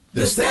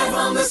De ster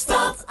van de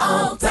stad,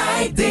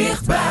 altijd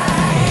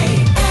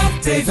dichtbij.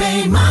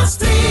 RTV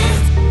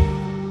Maastricht.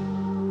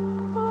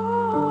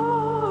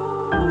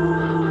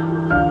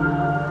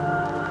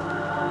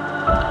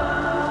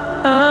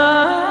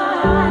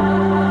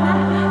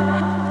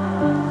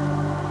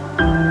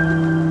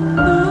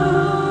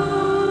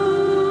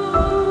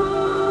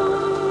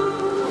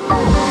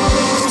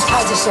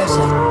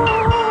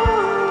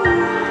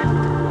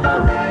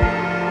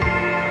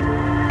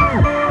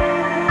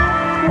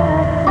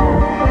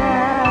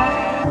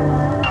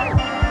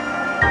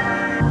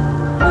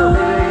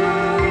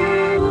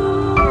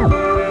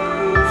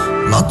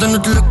 Laten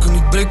het lukken,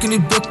 niet breken,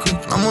 niet bukken.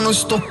 Nou moet nooit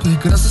stoppen,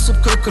 ik rest is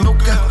op krukken,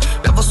 oké.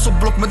 Jij was op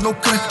blok met no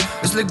crack.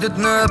 Is like dit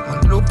net,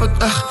 man, loop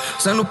het echt.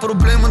 Zijn er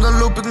problemen, dan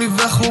loop ik niet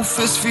weg. Hoofd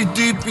is 4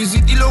 diep, je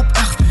ziet die loop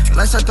echt.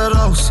 Lijst uit de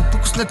roos, de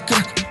boek is net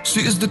crack.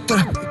 Zie is de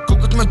trap, ik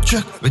kook het met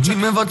check. Weet niet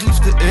meer wat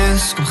liefde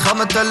is. Kom ga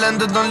met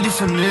ellende, dan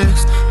liever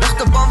niks. Leg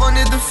de baan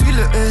wanneer de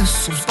file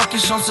is. Soms pak je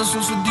chances,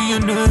 soms verdien je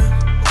niks.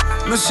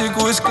 Mijn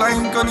cirkel is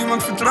klein, kan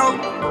niemand vertrouwen.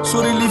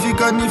 Sorry lief, ik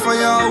kan niet van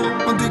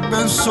jou, want ik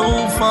ben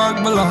zo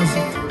vaak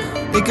belazerd.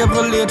 Ik heb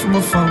geleerd van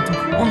mijn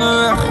fouten,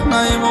 onderweg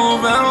naar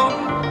hemel wel.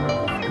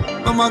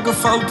 We maken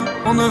fouten,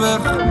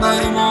 onderweg naar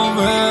hemel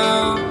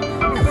wel.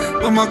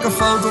 We maken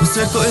fouten, mijn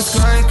cirkel is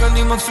klein, kan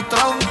niemand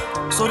vertrouwen.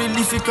 Sorry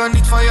lief, ik kan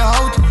niet van je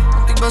houden,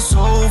 want ik ben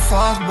zo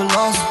vaak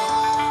belast.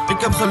 Ik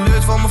heb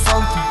geleerd van mijn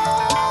fouten.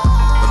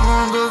 Ik ben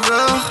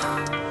onderweg,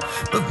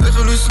 we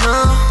bewegen nu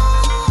snel.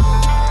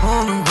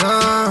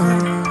 Onderweg,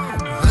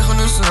 we bewegen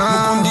nu snel.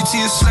 Mijn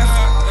conditie is slecht,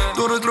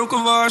 door het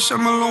roken was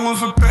en mijn longen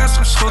verpest.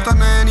 Schot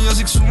aan Annie als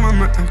ik zoom met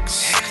mijn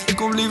ex. Ik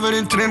kom liever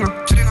in trainen.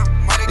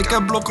 Ik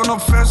heb blokken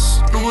op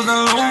vest, doe het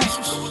en long.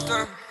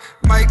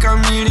 Mike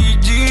Amiri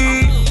G.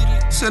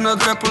 En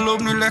dat rappen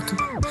loopt nu lekker.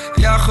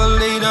 Jaar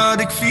geleden had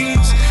ik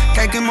fiets.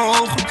 Kijk in mijn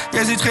ogen,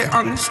 jij ziet geen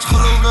angst.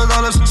 Geloof dat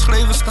alles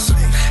geschreven staat.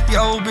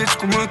 Jouw bitch,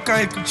 kom maar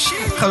kijken.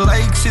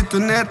 Gelijk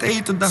zitten net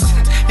eten dan.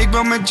 Ik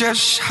ben met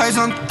Josh, hij is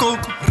aan het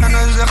koken. En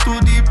hij zegt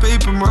hoe die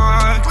peper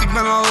maakt. Ik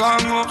ben al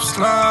lang op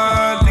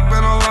straat, ik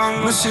ben al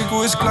lang. Mijn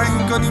cirkel is klein,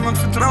 ik kan niemand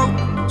vertrouwen.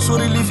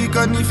 Sorry lief, ik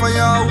kan niet van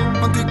jou,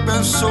 want ik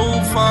ben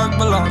zo vaak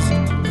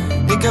belazerd.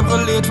 Ik heb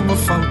geleerd van mijn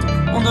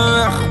fouten,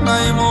 onderweg naar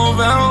hemel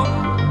wel.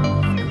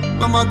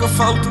 We maken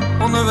fouten,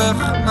 onderweg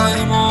naar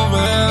hemel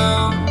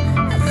wel.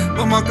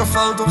 We maken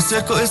fouten, mijn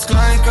cirkel is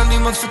klein, kan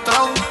niemand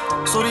vertrouwen.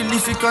 Sorry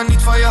lief, ik kan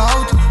niet van je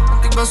houden,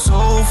 want ik ben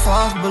zo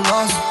vaak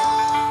belast.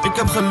 Ik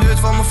heb geleerd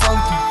van mijn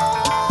fouten.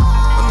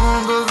 Ik ben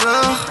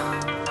onderweg,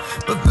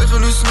 we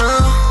bewegen nu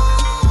snel.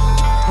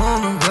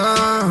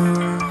 Onderweg,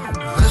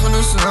 we bewegen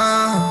nu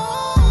snel.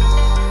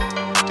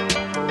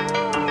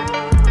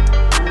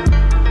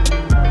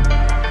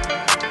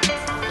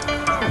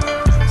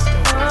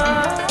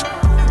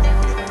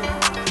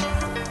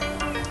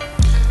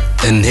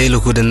 Een hele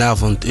goede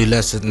avond, u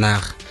luistert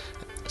naar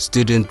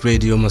Student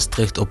Radio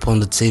Maastricht op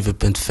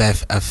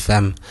 107.5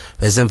 FM.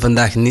 Wij zijn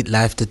vandaag niet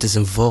live, dit is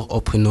een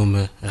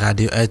vooropgenomen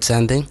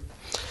radio-uitzending.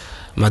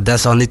 Maar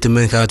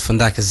desalniettemin gaan we het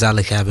vandaag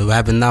gezellig hebben. We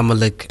hebben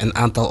namelijk een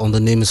aantal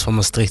ondernemers van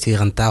Maastricht hier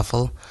aan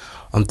tafel.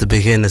 Om te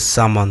beginnen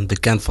Saman,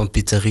 bekend van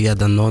Pizzeria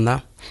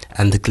Danona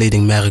en de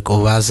kledingmerk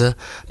Oase.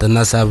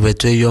 Daarnaast hebben we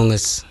 2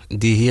 jongens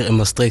die hier in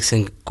Maastricht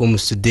zijn komen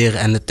studeren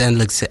en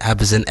uiteindelijk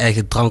hebben ze een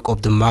eigen drank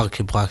op de markt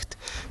gebracht,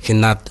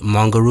 genaamd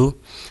Mangaroo.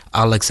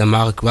 Alex en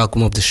Mark,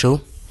 welkom op de show.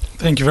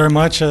 Thank you very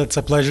much. It's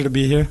a pleasure to be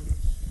here.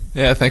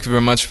 Yeah, thank you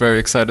very much. Very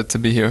excited to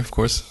be here, of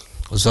course.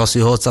 Zoals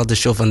u hoort zal de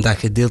show vandaag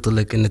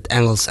gedeeltelijk in het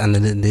Engels en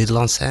in het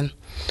Nederlands zijn.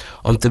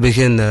 Om te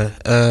beginnen,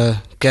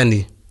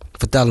 Kenny,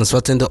 vertel eens,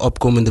 wat zijn de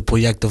opkomende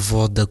projecten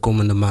voor de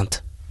komende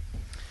maand?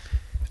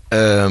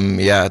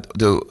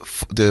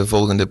 De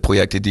volgende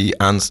projecten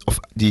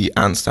die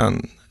aanstaan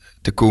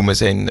te komen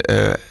zijn,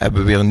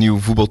 hebben we weer een nieuw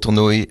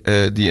voetbaltoernooi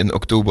die in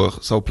oktober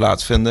zal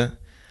plaatsvinden.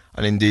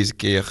 Alleen deze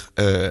keer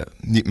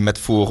niet met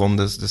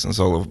voorrondes, dus dan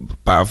zal er een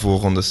paar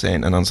voorrondes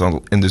zijn en dan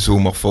zal in de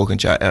zomer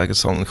volgend jaar ergens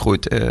zal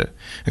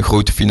een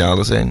grote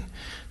finale zijn.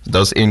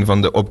 Dat is een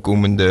van de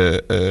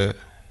opkomende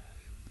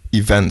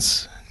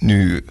events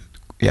nu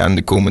in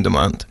de komende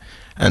maand.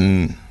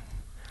 En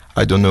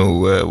I don't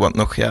know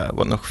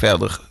wat nog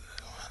verder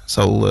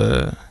zal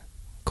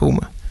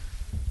komen.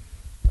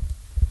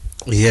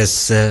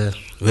 Yes,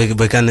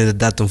 we gaan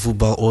inderdaad een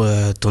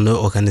voetbaltoernooi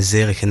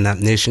organiseren genaamd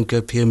Nation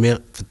Cup. Hier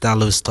meer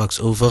vertellen we straks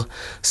over.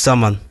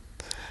 Saman,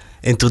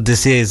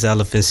 introduceer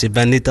jezelf eens. Je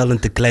bent niet al een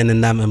te kleine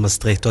naam in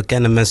Maastricht. Waar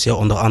kennen mensen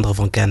jou onder andere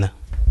van kennen?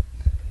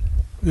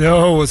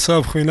 Yo, what's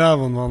up?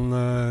 Goedenavond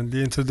man.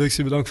 Die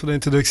introductie, bedankt voor de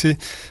introductie.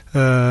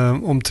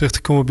 Om terug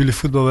te komen op jullie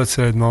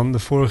voetbalwedstrijd man. De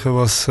vorige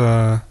was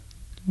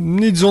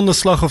niet zonder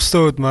slag of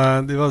stoot,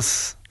 maar die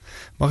was...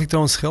 Mag ik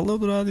trouwens schelden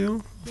op de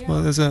radio?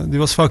 Ja. Die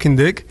was fucking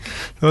dik.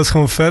 Dat was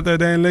gewoon vet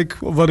uiteindelijk.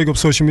 Wat ik op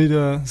social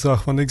media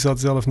zag, want ik zat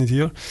zelf niet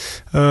hier.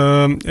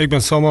 Ik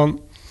ben Saman,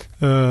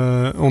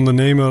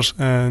 ondernemer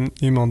en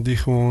iemand die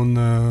gewoon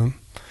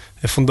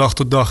van dag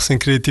tot dag zijn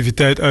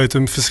creativiteit uit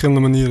op verschillende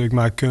manieren. Ik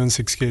maak kunst,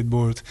 ik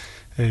skateboard.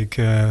 Ik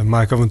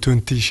maak af en toe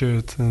een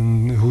t-shirt,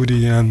 een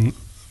hoodie en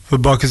We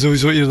bakken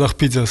sowieso iedere dag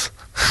pizza's.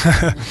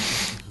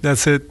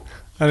 That's it.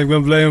 En ik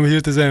ben blij om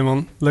hier te zijn,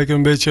 man. Lekker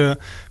een beetje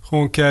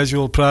gewoon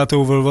casual praten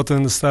over wat er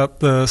in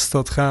de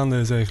stad gaande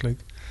is eigenlijk.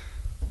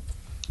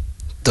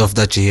 Tof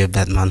dat je hier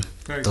bent, man.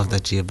 Tof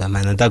dat je hier bent,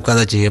 man. En dank wel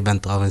dat je hier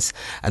bent, trouwens.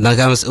 En dan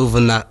gaan we eens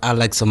over naar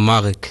Alex en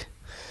Mark.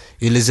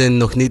 Jullie zijn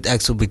nog niet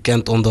echt zo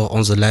bekend onder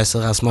onze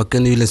luisteraars, maar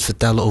kunnen jullie eens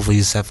vertellen over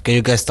yourself? Can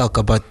you guys talk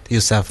about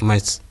yourself,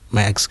 my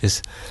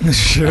excuse?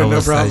 Sure, no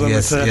problem.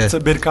 Yes, It's a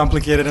bit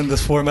complicated in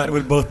this format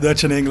with both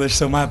Dutch and English,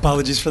 so my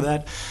apologies for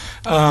that.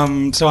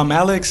 So I'm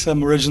Alex.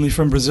 I'm originally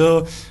from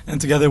Brazil,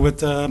 and together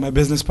with my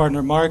business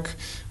partner Mark,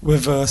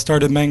 we've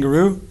started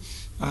Mangaroo.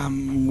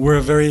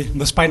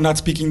 Despite not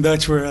speaking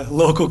Dutch, we're a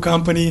local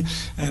company,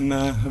 and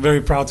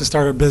very proud to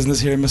start our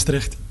business here in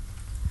Maastricht.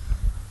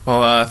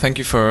 Well, thank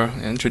you for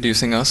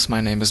introducing us.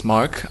 My name is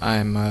Mark.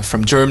 I'm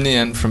from Germany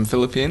and from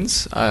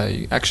Philippines.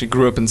 I actually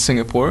grew up in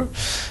Singapore,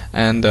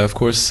 and of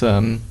course,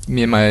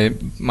 me and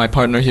my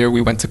partner here,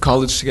 we went to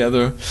college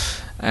together,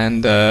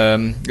 and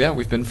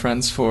we've been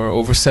friends for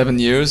over 7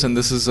 years, and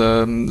this is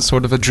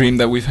sort of a dream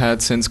that we've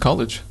had since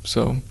college.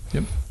 So,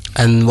 yep.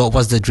 And what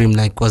was the dream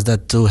like? Was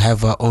that to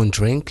have our own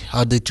drink?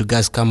 How did you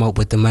guys come up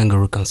with the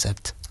Mangaroo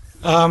concept?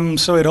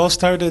 So it all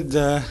started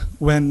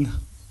when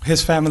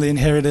his family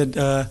inherited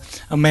a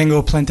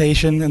mango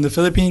plantation in the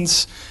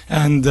Philippines,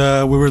 and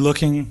we were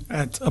looking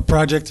at a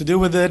project to do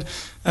with it.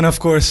 And of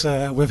course,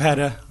 we've had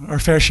our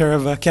fair share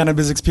of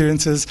cannabis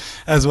experiences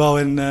as well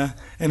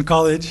in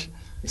college.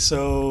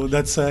 So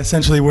that's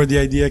essentially where the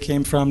idea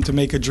came from, to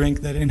make a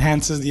drink that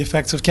enhances the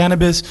effects of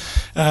cannabis,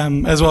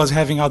 as well as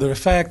having other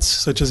effects,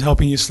 such as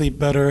helping you sleep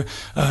better,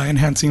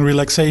 enhancing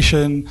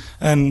relaxation,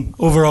 and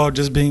overall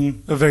just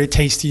being a very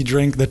tasty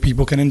drink that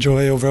people can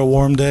enjoy over a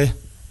warm day.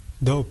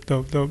 Dope.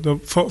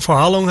 For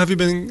how long have you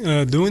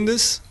been doing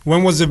this?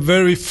 When was the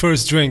very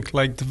first drink,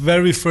 like the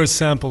very first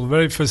sample,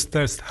 very first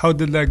test? How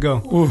did that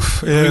go?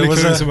 Oof, I'm really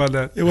curious about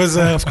that. It was,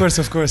 of course.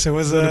 It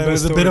was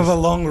a bit of a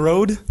long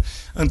road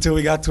until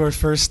we got to our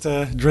first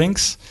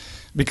drinks,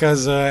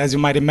 because as you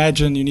might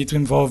imagine, you need to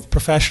involve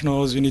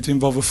professionals, you need to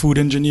involve a food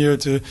engineer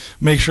to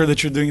make sure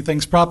that you're doing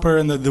things proper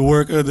and that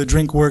the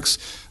drink works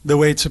the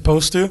way it's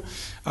supposed to.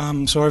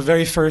 So our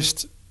very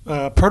first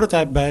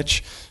prototype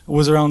batch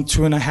was around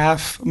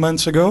 2.5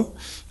 months ago,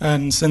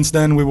 and since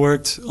then we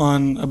worked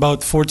on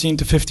about 14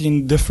 to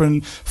 15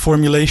 different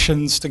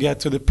formulations to get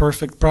to the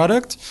perfect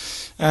product,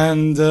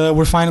 and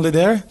we're finally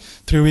there.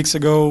 3 weeks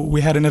ago we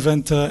had an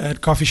event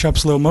at Coffee Shop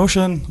Slow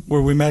Motion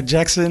where we met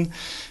Jackson,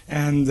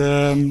 and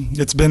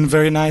it's been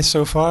very nice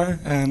so far,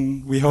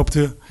 and we hope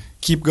to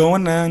keep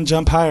going and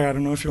jump higher. I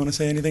don't know if you want to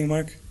say anything,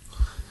 Mark?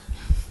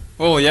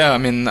 Well, yeah, I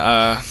mean,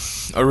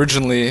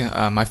 originally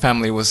my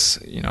family was,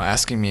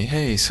 asking me,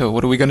 hey, so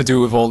what are we going to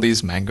do with all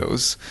these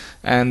mangoes?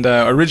 And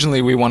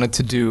originally we wanted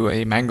to do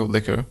a mango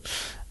liquor.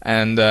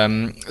 And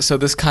so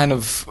this kind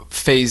of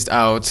phased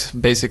out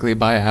basically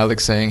by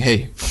Alex saying,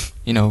 hey,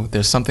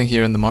 there's something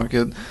here in the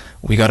market,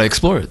 we got to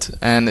explore it.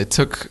 And it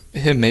took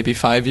him maybe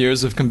 5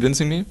 years of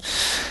convincing me.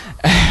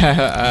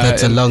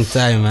 That's a long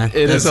time, man.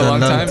 It is a long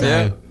time,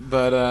 yeah.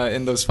 But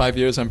in those 5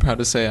 years, I'm proud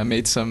to say I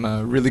made some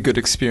really good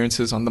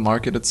experiences on the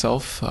market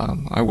itself.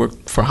 I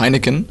worked for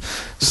Heineken,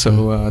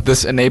 so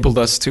this enabled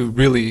us to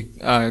really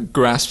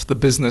grasp the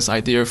business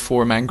idea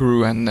for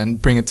Mangaroo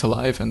and bring it to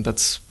life. And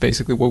that's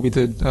basically what we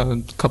did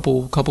a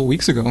couple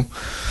weeks ago.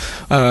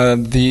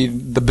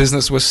 The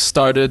business was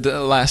started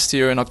last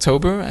year in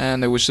October,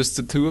 and it was just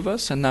the two of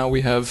us. And now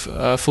we have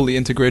a fully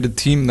integrated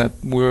team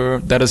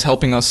that is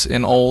helping us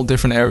in all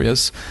different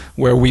areas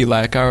where we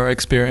lack our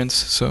experience.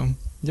 So.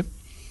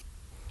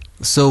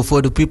 So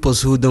for the people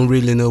who don't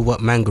really know what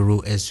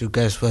Mangaroo is, you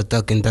guys were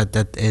talking that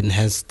it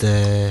has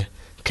the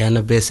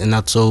cannabis and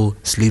also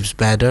sleeps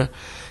better.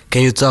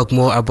 Can you talk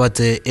more about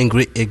the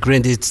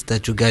ingredients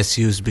that you guys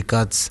use?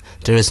 Because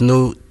there is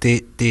no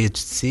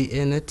THC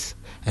in it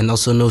and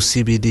also no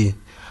CBD.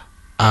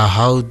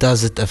 How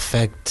does it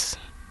affect?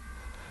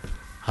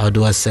 How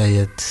do I say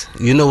it?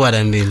 You know what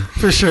I mean.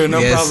 For sure,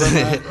 no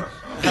problem.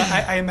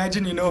 I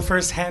imagine you know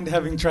firsthand,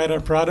 having tried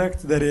our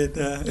product, that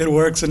it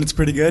works and it's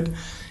pretty good.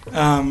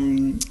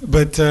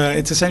 But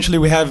it's essentially,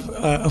 we have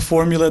a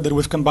formula that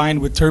we've combined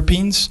with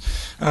terpenes.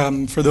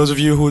 For those of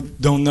you who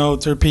don't know,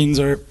 terpenes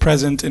are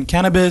present in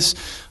cannabis.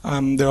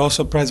 They're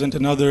also present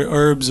in other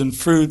herbs and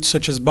fruits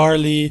such as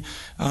barley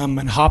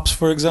and hops,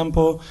 for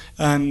example.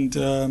 And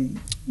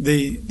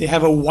they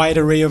have a wide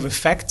array of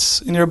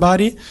effects in your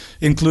body,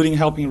 including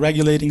helping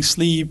regulating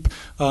sleep,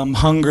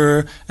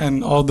 hunger,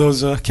 and all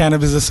those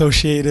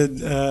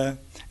cannabis-associated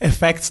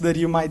effects that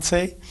you might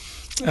say.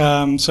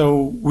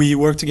 So we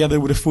worked together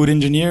with a food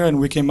engineer, and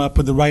we came up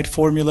with the right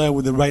formula,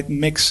 with the right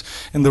mix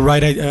and the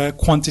right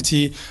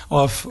quantity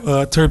of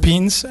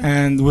terpenes,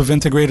 and we've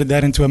integrated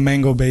that into a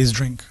mango-based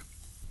drink.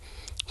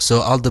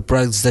 So all the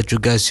products that you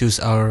guys use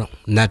are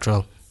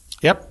natural?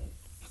 Yep,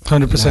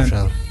 100%.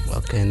 Natural.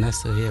 Oké,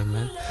 nice to hear,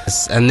 man.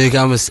 En nu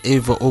gaan we eens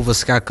even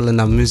overschakelen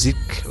naar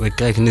muziek. We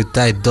krijgen nu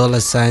tijd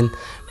 $sign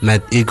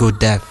met Ego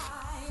Death.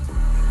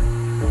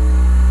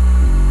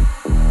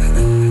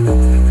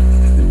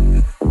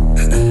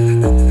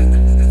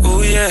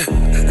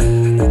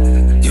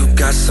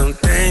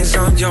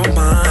 your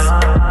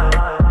mind.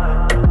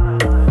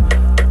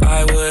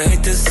 I would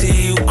hate to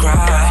see you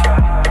cry.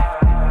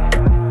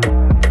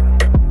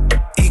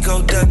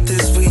 Ego death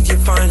is where you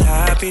find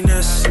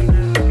happiness.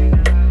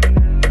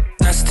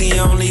 That's the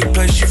only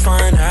place you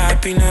find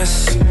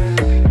happiness.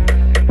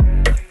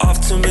 Off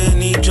too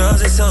many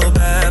drugs, it's so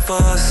bad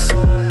for us.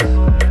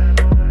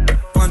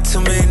 One too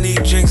many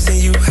drinks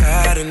and you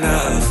had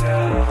enough.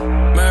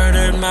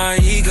 Murdered my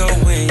ego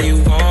when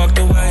you walked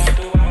away.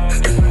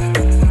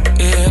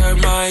 It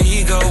hurt my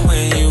ego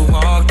when you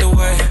walked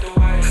away.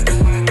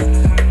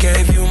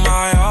 Gave you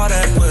my all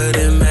that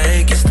wouldn't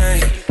make you stay.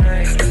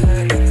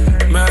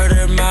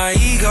 Murdered my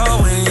ego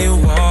when you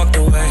walked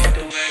away.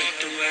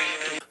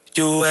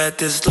 You had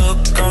this look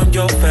on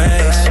your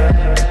face,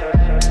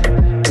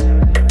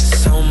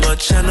 so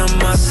much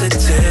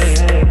animosity.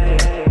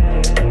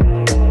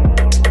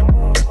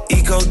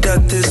 Ego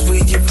death is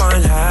where you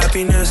find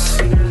happiness.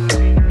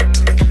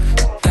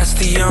 That's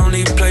the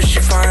only place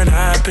you find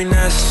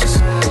happiness.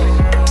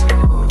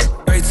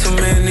 Way too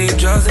many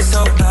drugs, it's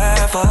so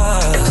bad for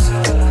us.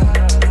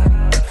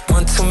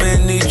 One too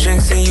many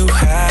drinks and you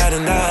had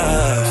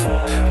enough.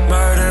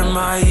 Murdered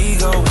my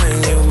ego when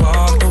you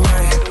walked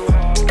away.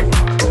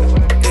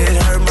 It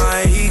hurt my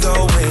ego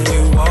when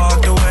you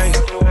walked away.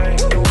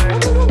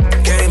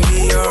 Gave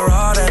me your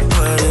all that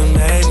wouldn't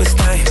make me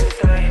stay.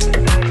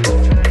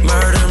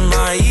 Murdered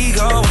my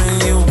ego when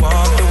you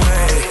walked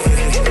away.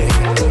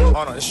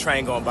 Hold on, this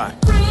train going by.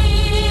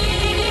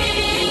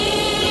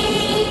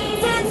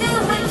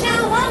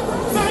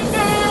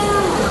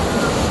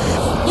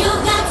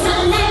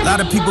 A lot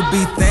of people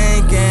be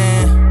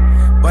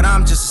thinking, but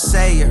I'm just a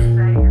sayer.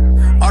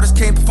 Artists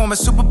can't perform at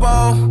Super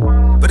Bowl,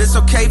 but it's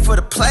okay for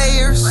the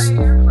players.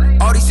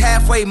 All these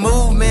halfway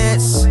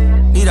movements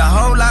need a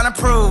whole lot of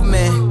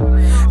improvement.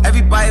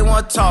 Everybody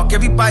wanna talk,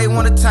 everybody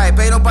wanna type,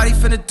 ain't nobody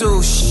finna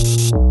do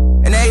shh.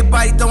 And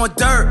everybody throwing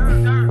dirt.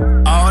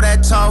 All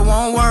that talk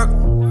won't work.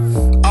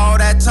 All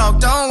that talk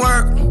don't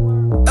work.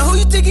 And who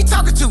you think you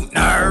talking to,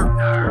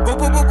 nerd?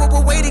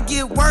 But wait to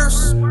get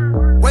worse.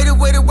 Wait,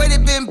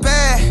 it been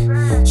bad.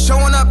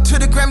 Showing up to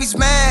the Grammys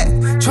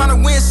mad. Trying to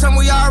win some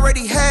we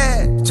already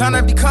had. Trying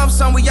to become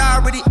some we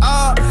already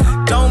are.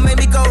 Don't make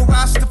me go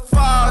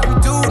Rastafari. We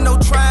do no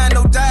trying,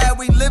 no die.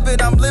 We live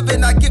it, I'm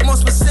living, I get more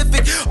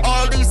specific.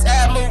 All these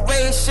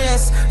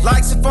admirations,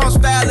 likes and false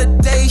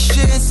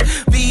validations,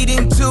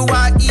 feeding to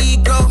our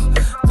ego.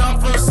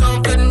 Don't feel so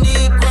good,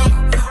 Negro.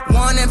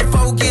 1 and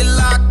 4 get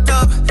locked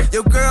up.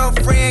 Your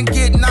girlfriend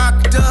get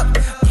knocked up.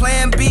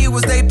 Plan B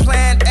was they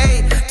plan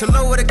A. To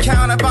lower the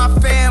count of our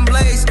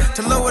families,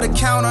 to lower the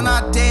count on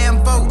our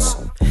damn votes.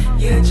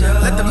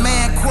 Let the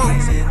man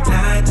quote,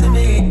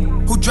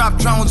 who dropped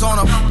drones on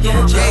him.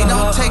 Yeah,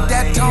 don't take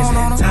that tone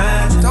on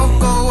him. Don't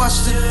go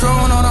watch the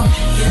throne on him.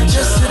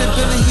 Just hit a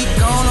Billy, he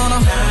gone on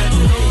him.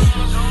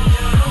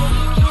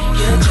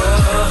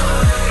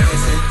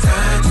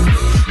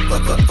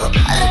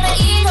 I let my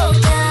ego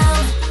down,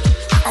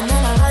 and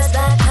then I rise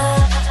back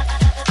up.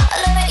 I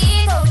let my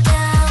ego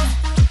down,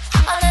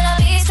 and then I'll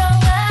be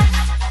stronger.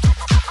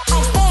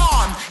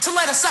 To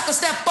let a sucker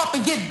step up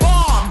and get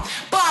bombed.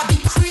 Bobby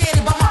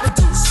created by my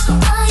producer.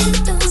 Why you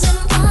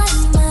losing my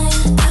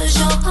mind? 'Cause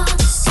your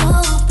heart is so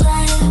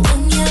blind.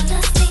 When you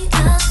left me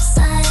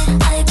outside,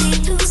 I be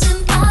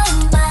losing my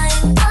mind.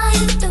 Why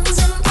you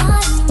losing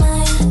my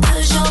mind?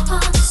 'Cause your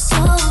heart is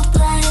so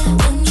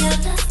blind. When you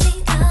left me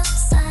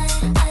outside,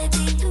 I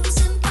be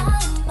losing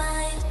my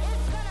mind.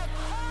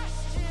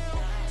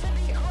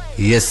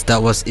 Yes,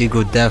 dat was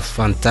Ego Death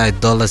van Ty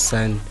Dolla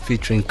 $ign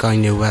featuring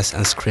Kanye West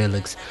en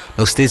Skrillex.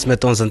 Nog steeds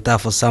met ons aan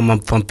tafel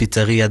samen van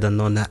Pizzeria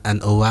Danone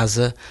en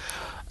Oase.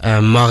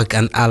 Mark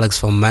en Alex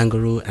van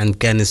Mangaroo en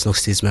Ken is nog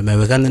steeds met mij.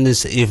 We gaan het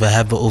dus even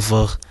hebben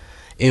over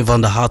een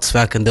van de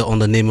hardwerkende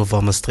ondernemers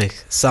van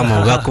Maastricht.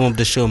 Samen, welkom op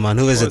de show, man.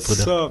 Hoe is het,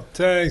 broeder? What's up?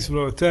 Thanks,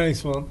 bro.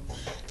 Thanks, man.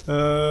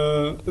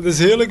 Het is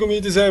heerlijk om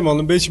hier te zijn, man.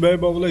 Een beetje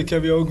bijbabbelen. Ik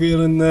heb je ook weer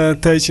een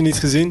tijdje niet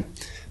gezien.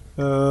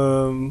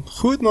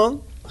 Goed,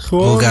 man.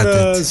 Gewoon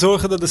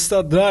zorgen dat de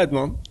stad draait,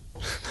 man.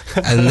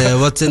 En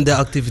wat zijn de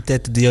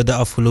activiteiten die je de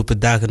afgelopen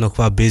dagen nog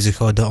wel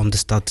bezighouden om de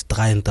stad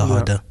draaiend te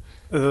houden?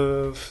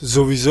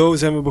 Sowieso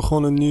zijn we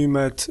begonnen nu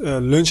met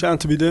lunch aan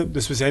te bieden.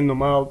 Dus we zijn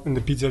normaal in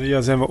de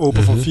pizzeria zijn we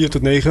open van 4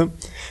 tot 9.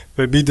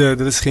 Wij bieden,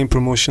 dit is geen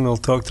promotional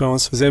talk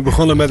trouwens. We zijn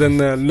begonnen met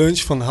een lunch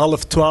van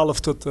 11:30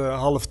 tot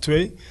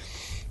 1:30.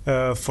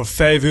 Voor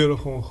 €5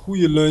 gewoon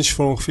goede lunch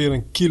voor ongeveer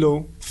 1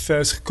 kilo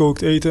vers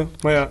gekookt eten.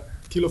 Maar ja,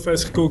 kilo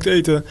vers gekookt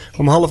eten.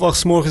 Om 7:30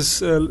 's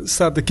morgens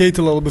staat de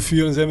ketel al op het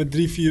vuur en zijn we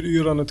 3-4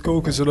 uur aan het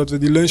koken zodat we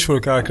die lunch voor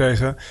elkaar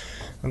krijgen.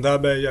 En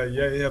daarbij, ja,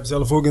 jij hebt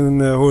zelf ook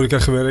in horeca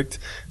gewerkt.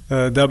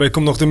 Daarbij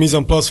komt nog de mise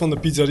en place van de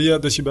pizzeria.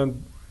 Dus je bent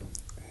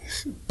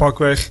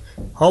pakweg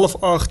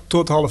 7:30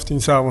 tot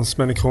 9:30 s'avonds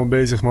ben ik gewoon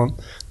bezig, man.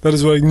 Dat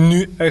is waar ik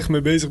nu echt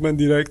mee bezig ben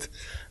direct.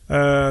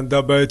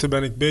 Daarbuiten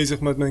ben ik bezig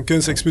met mijn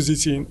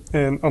kunstexpositie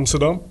in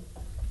Amsterdam.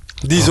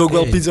 Die is ook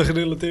wel pizza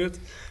gerelateerd.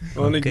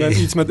 Want ik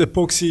ben iets met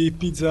epoxy,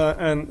 pizza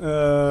en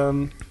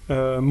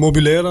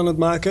meubilair aan het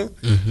maken.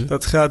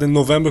 Dat gaat in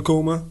november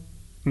komen.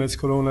 Mits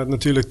corona het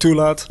natuurlijk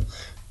toelaat.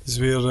 Het is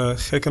weer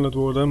gek aan het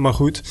worden, maar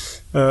goed.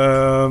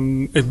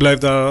 Ik blijf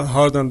daar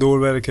hard aan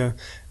doorwerken.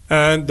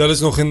 En dat is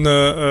nog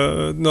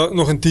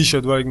een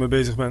t-shirt waar ik mee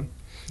bezig ben.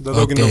 Dat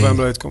ook in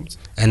november uitkomt.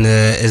 En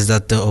is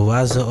dat de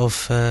Oase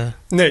of...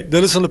 Nee,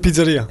 dat is van de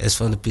pizzeria. Is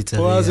van de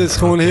pizzeria. Oase is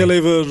gewoon heel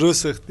even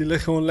rustig. Die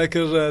ligt gewoon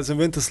lekker zijn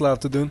winterslaap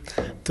te doen.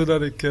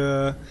 Totdat ik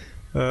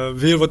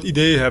weer wat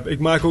ideeën heb. Ik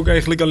maak ook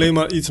eigenlijk alleen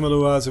maar iets met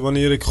Oase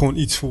wanneer ik gewoon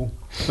iets voel.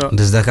 Ja.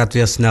 Dus daar gaat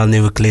weer snel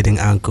nieuwe kleding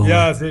aankomen.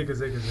 Ja,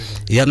 zeker.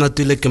 Je hebt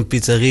natuurlijk een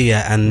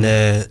pizzeria en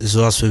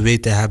zoals we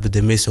weten hebben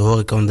de meeste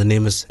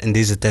horecaondernemers in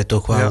deze tijd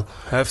toch wel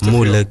heftig,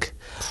 moeilijk.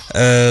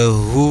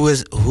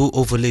 Hoe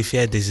overleef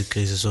jij deze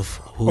crisis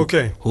of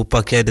hoe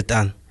pak jij dit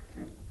aan?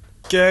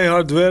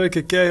 Keihard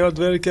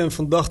werken en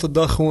van dag tot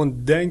dag gewoon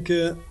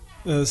denken,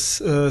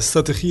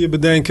 strategieën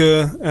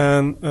bedenken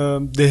en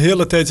de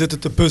hele tijd zitten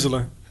te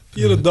puzzelen.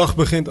 Iedere dag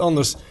begint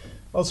anders.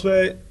 Als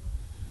wij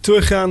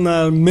teruggaan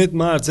naar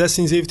mid-maart,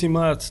 16, 17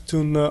 maart,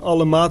 toen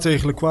alle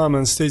maatregelen kwamen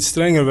en steeds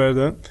strenger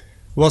werden,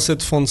 was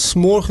het van 's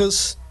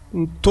morgens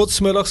tot 's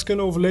middags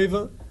kunnen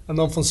overleven en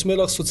dan van 's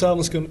middags tot 's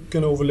avonds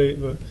kunnen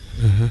overleven.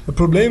 Het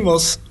probleem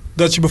was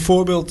dat je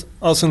bijvoorbeeld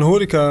als een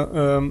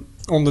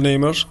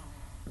horeca-ondernemer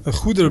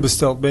goederen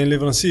bestelt bij een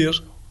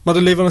leverancier, maar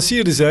de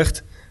leverancier die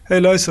zegt,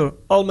 hey luister,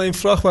 al mijn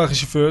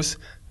vrachtwagenchauffeurs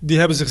die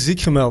hebben zich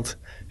ziek gemeld.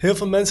 Heel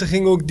veel mensen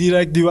gingen ook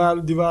direct,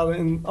 die waren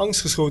in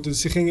angst geschoten.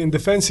 Dus die gingen in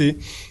defensie.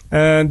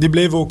 En die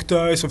bleven ook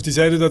thuis. Of die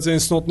zeiden dat ze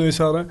een snotneus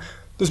hadden.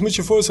 Dus moet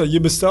je je voorstellen, je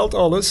bestelt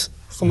alles.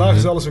 Vandaag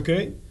is alles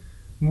oké.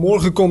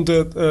 Morgen komt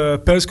de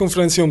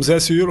persconferentie om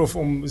 6 uur. Of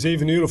om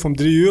 7 uur of om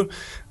 3 uur.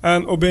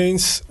 En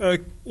opeens,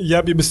 je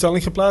hebt je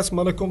bestelling geplaatst.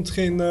 Maar er komt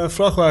geen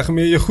vrachtwagen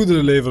meer je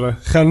goederen leveren.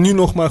 Ga nu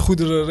nog maar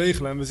goederen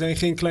regelen. En we zijn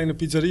geen kleine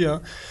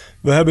pizzeria.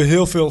 We hebben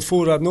heel veel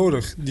voorraad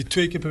nodig. Die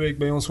 2 keer per week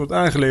bij ons wordt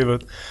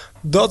aangeleverd.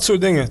 Dat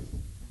soort dingen.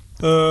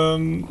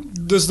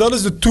 Dus dat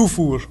is de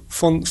toevoer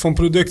van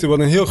producten, wat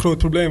een heel groot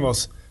probleem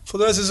was. Voor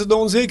de rest is het de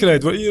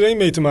onzekerheid waar iedereen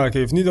mee te maken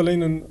heeft. Niet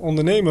alleen een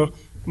ondernemer,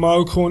 maar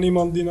ook gewoon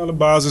iemand die naar de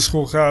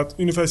basisschool gaat,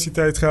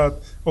 universiteit gaat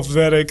of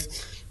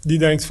werkt. Die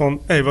denkt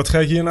van, hé, wat ga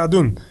ik hierna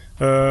doen?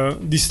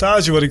 Die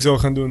stage wat ik zou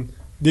gaan doen,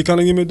 die kan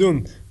ik niet meer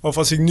doen. Of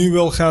als ik nu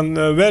wil gaan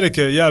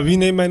werken, ja, wie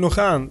neemt mij nog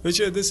aan? Weet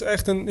je, het is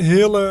echt een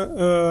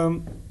hele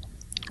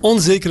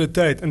onzekere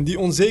tijd. En die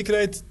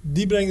onzekerheid,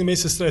 die brengt de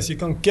meeste stress. Je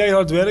kan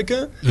keihard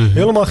werken,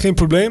 helemaal geen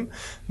probleem.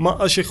 Maar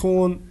als je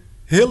gewoon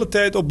de hele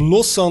tijd op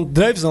loszand,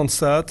 drijfzand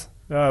staat,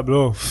 ja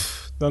bro,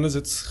 dan is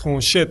het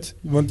gewoon shit.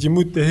 Want je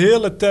moet de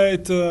hele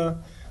tijd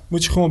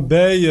moet je gewoon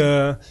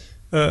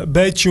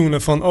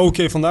bijtunen van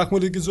oké, vandaag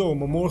moet ik het zo,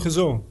 maar morgen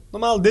zo.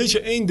 Normaal deed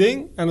je 1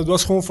 ding en het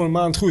was gewoon voor een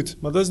maand goed.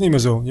 Maar dat is niet meer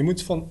zo. Je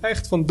moet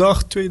van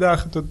dag, 2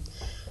 dagen tot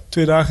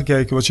 2 dagen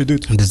kijken wat je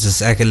doet. Dus het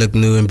is eigenlijk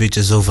nu een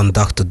beetje zo van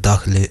dag tot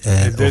dag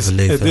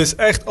overleven. Het is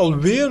echt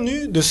alweer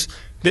nu, dus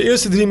de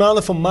eerste 3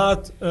 maanden van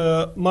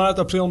maart,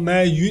 april,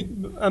 mei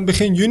en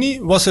begin juni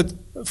was het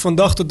van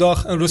dag tot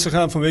dag en rustig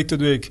aan van week tot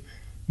week.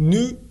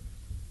 Nu,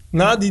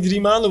 na die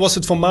 3 maanden was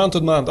het van maand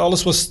tot maand.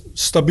 Alles was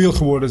stabiel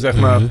geworden, zeg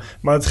maar.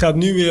 Maar het gaat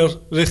nu weer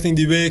richting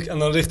die week en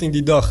dan richting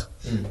die dag.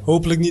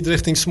 Hopelijk niet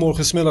richting 's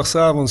morgens, 's middags, 's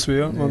avonds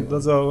weer. Want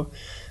dat zou...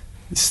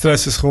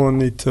 Stress is gewoon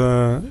niet...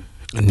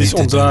 Het is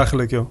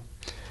ondraaglijk, joh.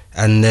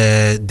 En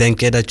denk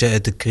jij dat je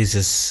uit de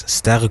crisis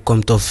sterk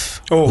komt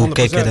of hoe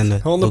kijk je dan?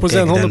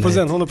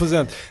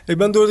 100%. Ik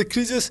ben door de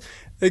crisis...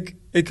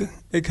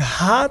 Ik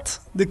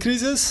haat de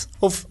crisis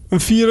of een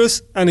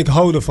virus en ik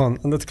hou ervan.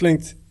 En dat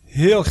klinkt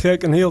heel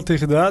gek en heel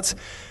tegendraads.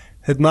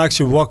 Het maakt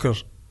je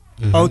wakker.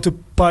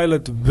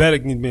 Autopilot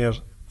werkt niet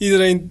meer.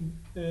 Iedereen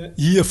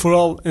hier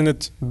vooral in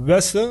het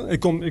westen...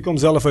 Ik kom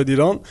zelf uit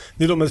Iran.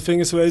 Niet om met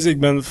vingers te wijzen, ik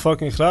ben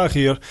fucking graag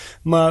hier.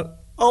 Maar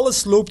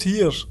alles loopt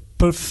hier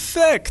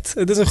perfect.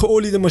 Het is een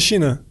geoliede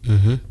machine.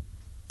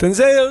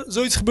 Tenzij er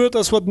zoiets gebeurt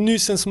als wat nu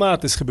sinds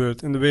maart is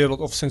gebeurd in de wereld.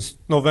 Of sinds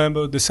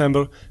november,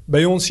 december.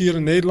 Bij ons hier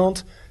in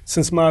Nederland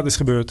sinds maart is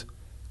gebeurd.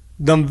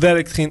 Dan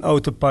werkt geen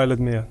autopilot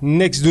meer.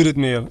 Niks doet het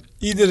meer.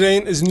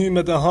 Iedereen is nu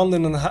met de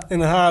handen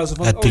in haar.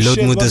 Van, het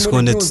piloot moet dus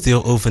gewoon het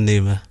stuur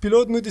overnemen. De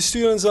piloot moet het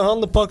stuur in zijn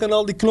handen pakken en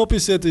al die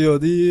knopjes zitten, joh.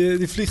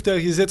 Die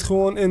vliegtuig, je zit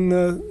gewoon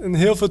in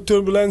heel veel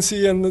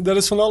turbulentie en er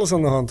is van alles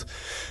aan de hand.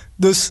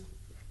 Dus...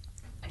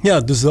 ja,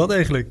 dus dat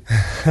eigenlijk.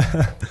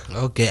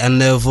 Oké,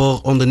 en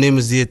voor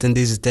ondernemers die het in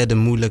deze tijden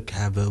moeilijk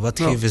hebben, wat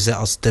geven ze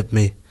als tip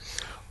mee?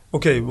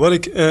 Oké,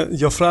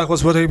 jouw vraag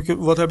was,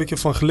 wat heb ik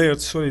ervan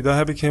geleerd? Sorry, daar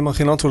heb ik helemaal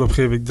geen antwoord op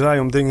gegeven. Ik draai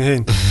om dingen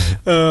heen.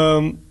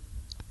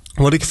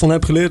 Wat ik ervan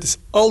heb geleerd is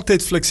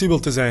altijd flexibel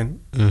te zijn.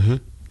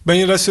 Ben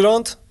je een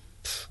restaurant?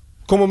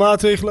 Komen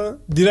maatregelen,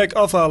 direct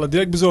afhalen,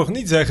 direct bezorgen.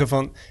 Niet zeggen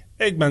van,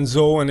 ik ben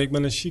zo en ik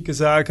ben een chique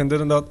zaak en dit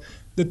en dat.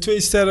 De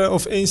 2 sterren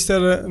of 1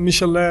 sterren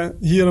Michelin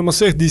hier in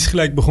Maastricht, die is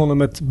gelijk begonnen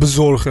met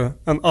bezorgen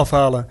en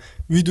afhalen.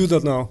 Wie doet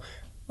dat nou?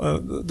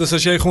 Dus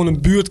als jij gewoon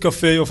een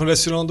buurtcafé of een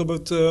restaurant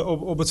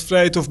op het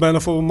Vrijthof bent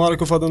of op een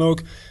markt of wat dan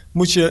ook,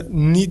 moet je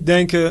niet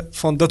denken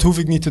van dat hoef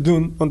ik niet te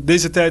doen. Want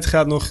deze tijd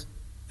gaat nog,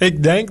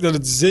 ik denk dat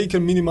het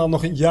zeker minimaal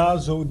nog een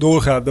jaar zo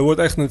doorgaat. Er wordt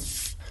echt een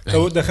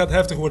Dat gaat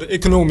heftig worden,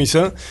 economisch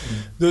hè.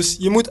 Dus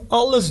je moet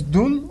alles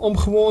doen om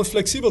gewoon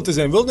flexibel te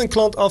zijn. Wil je een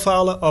klant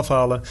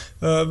afhalen.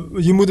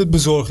 Je moet het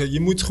bezorgen. Je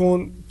moet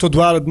gewoon tot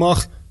waar het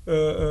mag.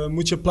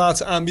 Moet je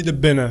plaatsen aanbieden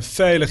binnen,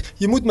 veilig.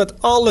 Je moet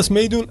met alles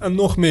meedoen en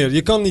nog meer.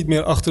 Je kan niet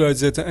meer achteruit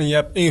zitten en je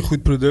hebt één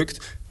goed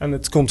product en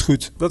het komt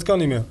goed. Dat kan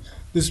niet meer.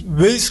 Dus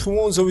wees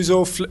gewoon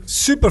sowieso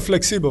super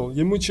flexibel.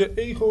 Je moet je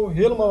ego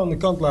helemaal aan de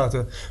kant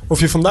laten. Of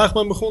je vandaag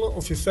bent begonnen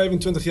of je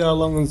 25 jaar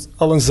lang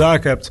al een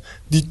zaak hebt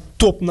die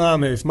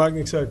topnaam heeft. Maakt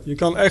niks uit. Je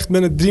kan echt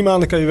binnen 3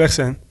 maanden kan je weg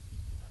zijn.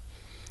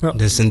 Ja.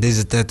 Dus in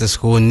deze tijd is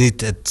gewoon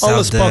niet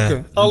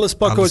hetzelfde. Alles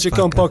pakken wat je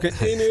kan pakken.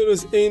 1 euro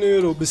is 1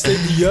 euro.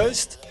 Besteed die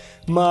juist.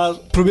 Maar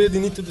probeer die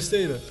niet te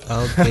besteden.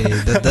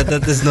 Oké,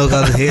 dat is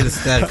nogal een heel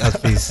sterk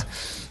advies.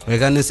 We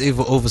gaan dus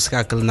even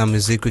overschakelen naar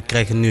muziek. We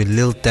krijgen nu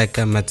Lil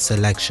Tecca met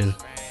Selection.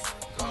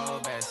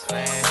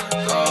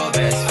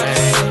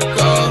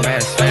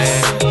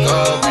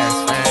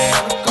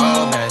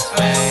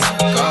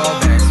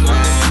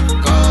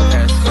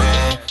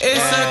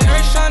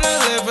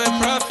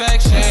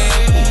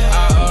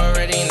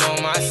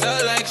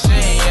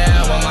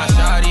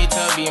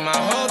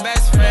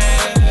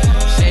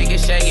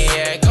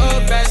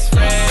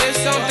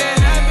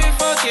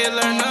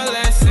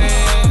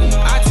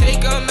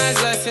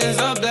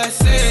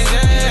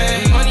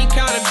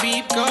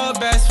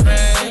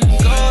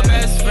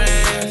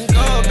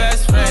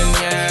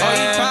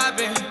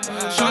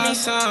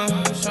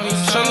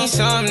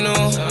 Something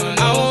new,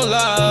 I won't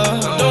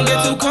lie. Don't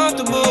get too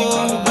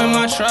comfortable with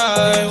my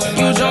tribe.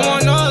 You don't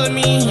want all of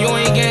me, you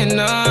ain't getting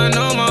none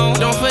no more.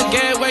 Don't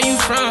forget where you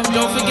from,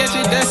 don't forget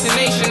your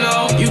destination.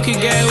 Oh, you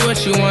could get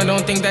what you want,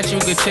 don't think that you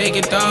could take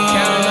it though.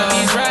 Counting up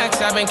these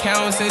racks, I've been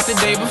counting since the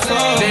day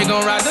before. They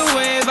gon' ride the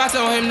wave, I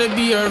told him to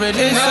be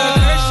original. It's a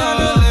curse trying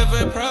to live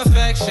with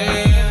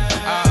perfection.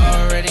 I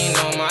already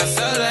know my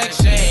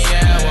selection.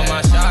 Yeah, want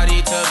my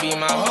shawty to be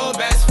my whole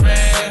best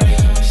friend.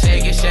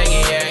 Shake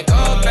it, yeah,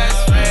 go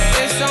best friend.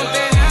 If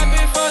something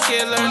happen, fuck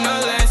it, learn a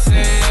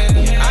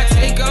lesson. I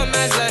take them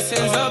as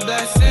lessons of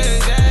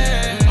blessings,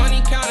 yeah.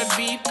 Money counter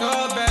beep,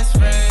 go best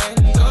friend.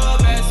 Go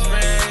best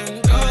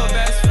friend, go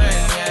best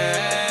friend,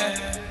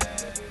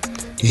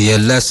 yeah.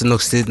 Je luistert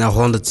nog steeds naar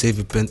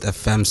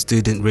 107.fm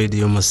Student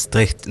Radio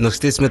Maastricht. Nog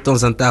steeds met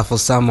ons aan tafel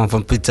Saman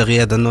van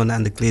Pizzeria Danone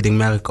en de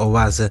kledingmerk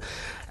Oase.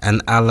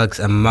 En Alex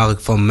en Mark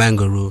van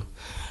Mangaroo.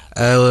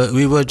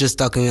 We were just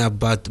talking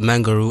about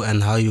Mangaroo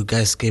and how you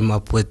guys came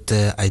up with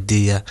the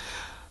idea.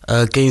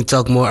 Can you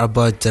talk more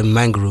about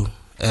Mangaroo?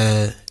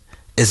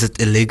 Is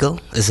it illegal?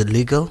 Is it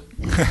legal?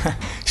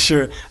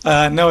 Sure.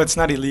 No, it's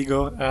not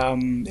illegal.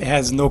 It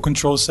has no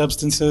controlled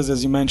substances,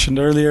 as you mentioned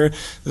earlier.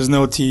 There's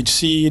no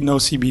THC, no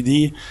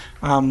CBD.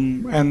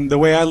 And the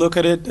way I look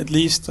at it, at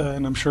least,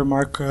 and I'm sure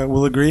Mark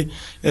will agree,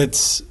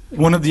 it's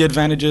one of the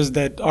advantages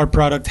that our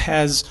product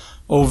has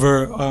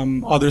over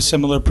other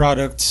similar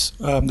products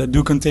that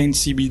do contain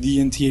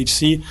CBD and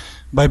THC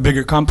by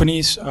bigger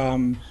companies.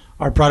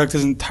 Our product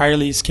is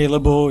entirely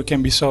scalable. It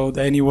can be sold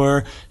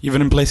anywhere,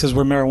 even in places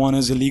where marijuana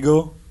is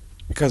illegal,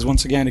 because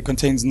once again, it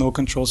contains no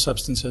controlled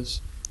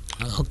substances.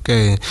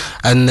 Okay,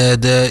 and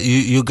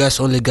you guys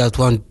only got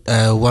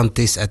one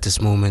taste at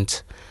this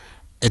moment.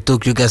 It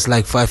took you guys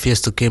like 5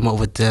 years to come up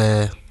with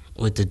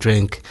the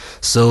drink.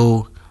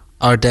 So,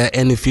 are there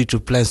any future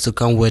plans to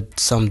come with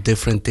some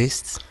different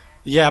tastes?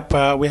 Yep,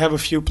 we have a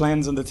few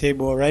plans on the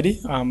table already.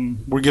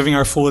 We're giving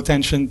our full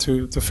attention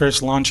to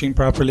first launching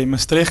properly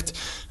Maastricht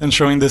and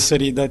showing the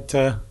city that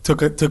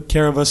took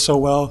care of us so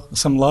well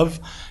some love.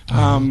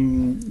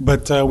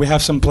 But we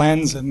have some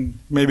plans, and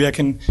maybe I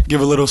can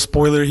give a little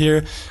spoiler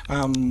here.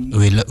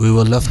 We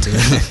will love to.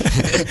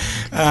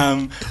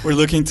 We're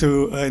looking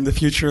to in the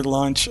future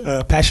launch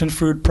a passion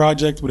fruit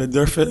project with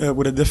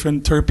a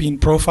different terpene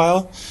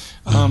profile,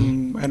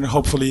 and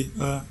hopefully.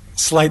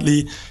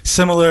 Slightly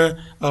similar,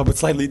 but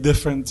slightly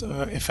different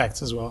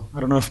effects as well. I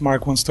don't know if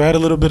Mark wants to add a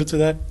little bit to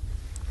that.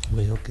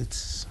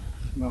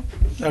 No.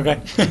 Okay.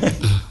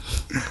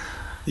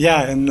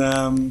 Yeah, and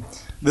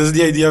this is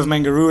the idea of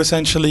Mangaroo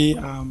essentially.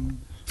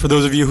 For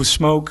those of you who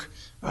smoke,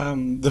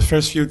 the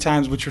first few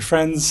times with your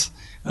friends,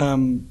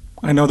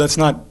 I know that's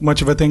not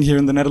much of a thing here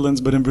in the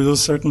Netherlands, but in Brazil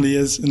certainly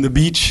is in the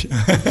beach,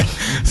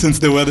 since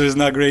the weather is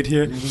not great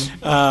here.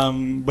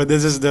 But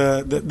this is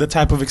the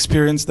type of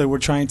experience that we're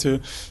trying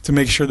to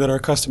make sure that our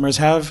customers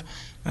have.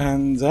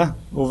 And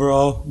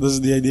overall, this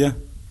is the idea.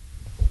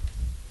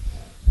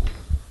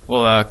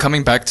 Well,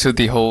 coming back to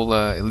the whole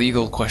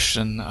illegal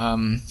question,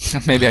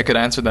 maybe I could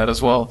answer that as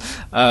well.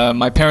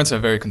 My parents are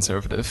very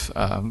conservative.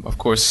 Of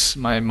course,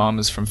 my mom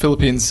is from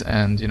Philippines,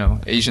 and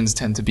Asians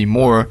tend to be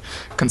more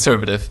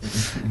conservative.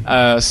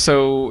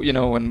 So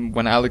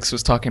when Alex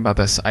was talking about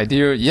this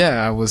idea,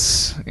 yeah, I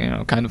was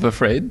kind of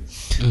afraid,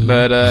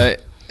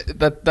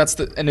 but that's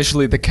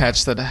initially the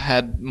catch that I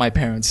had my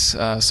parents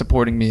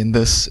supporting me in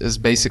this is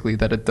basically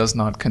that it does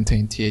not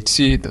contain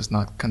THC, it does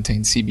not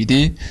contain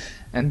CBD.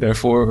 And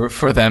therefore,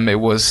 for them, it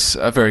was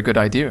a very good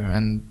idea.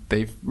 And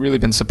they've really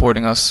been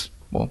supporting us,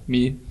 well,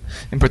 me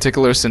in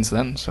particular, since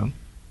then. So,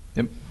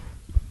 yep.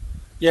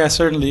 Yeah,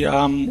 certainly.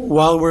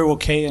 While we're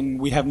okay and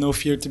we have no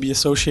fear to be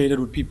associated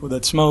with people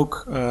that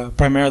smoke,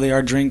 primarily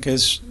our drink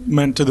is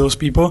meant to those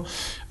people.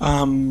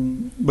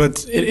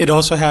 But it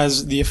also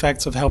has the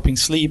effects of helping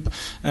sleep.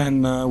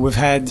 And we've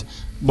had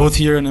both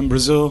here and in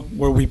Brazil,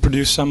 where we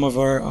produce some of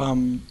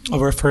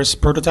our first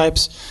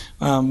prototypes.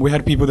 We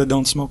had people that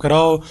don't smoke at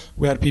all.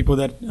 We had people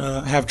that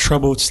have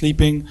trouble with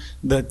sleeping.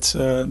 That's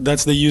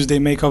the use they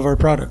make of our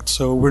product.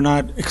 So we're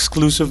not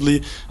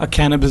exclusively a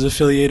cannabis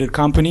affiliated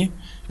company.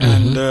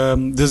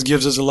 And this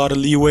gives us a lot of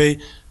leeway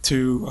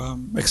to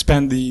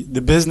expand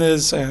the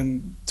business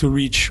and to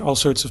reach all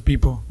sorts of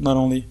people, not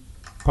only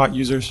pot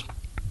users.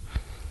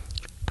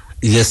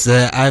 Yes,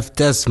 I've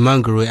tested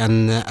Mangaroo,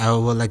 and I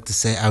would like to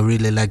say I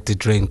really like the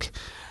drink.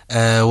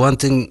 One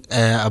thing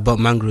about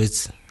Mangaroo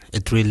is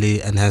it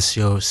really enhances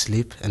your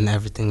sleep and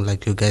everything,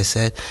 like you guys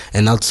said,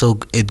 and also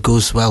it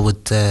goes well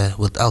with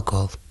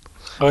alcohol.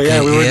 Oh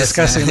yeah, we were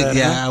discussing that.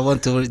 Yeah, huh? I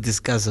want to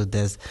discuss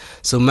this.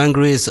 So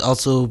Mangaroo is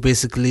also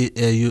basically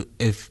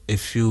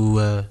if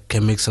you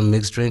can make some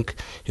mixed drink,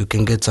 you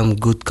can get some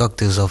good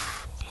cocktails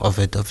of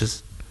it.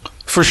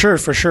 For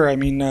sure. I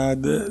mean,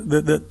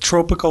 the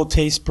tropical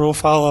taste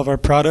profile of our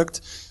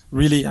product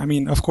really, I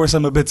mean, of course,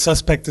 I'm a bit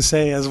suspect to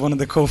say as one of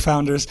the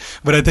co-founders,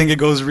 but I think it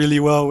goes really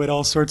well with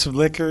all sorts of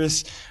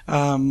liquors.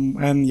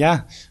 And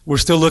yeah, we're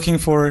still looking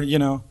for,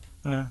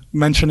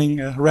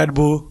 mentioning Red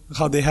Bull,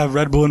 how they have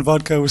Red Bull and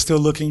vodka. We're still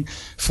looking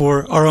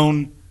for our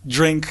own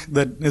drink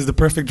that is the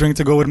perfect drink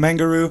to go with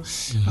Mangaroo.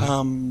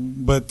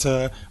 But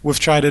we've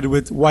tried it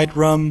with white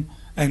rum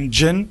and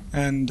gin,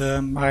 and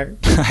I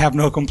have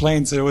no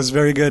complaints. It was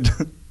very good.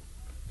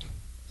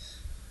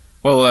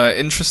 Well,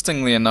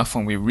 interestingly enough,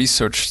 when we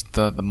researched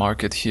the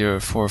market here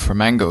for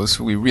mangoes,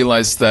 we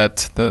realized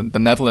that the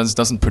Netherlands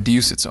doesn't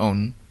produce its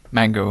own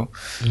mango.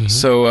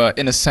 So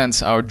in a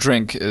sense, our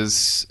drink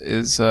is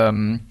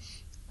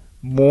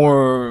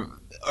more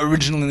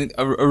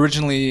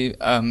originally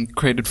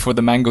created for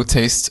the mango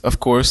taste, of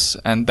course,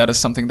 and that is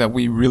something that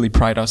we really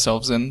pride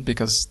ourselves in,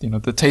 because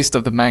the taste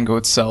of the mango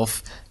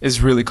itself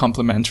is really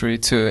complementary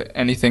to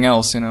anything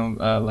else.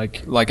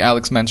 Like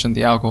Alex mentioned,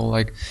 the alcohol,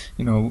 like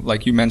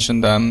you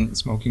mentioned,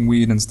 smoking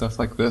weed and stuff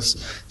like this.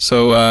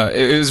 So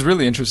it was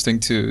really interesting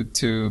to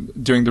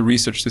during the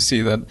research to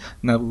see that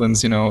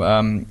Netherlands,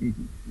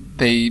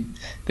 they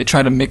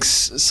try to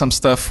mix some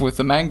stuff with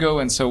the mango,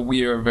 and so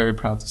we are very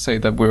proud to say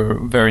that we're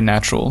very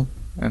natural.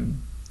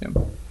 And yeah.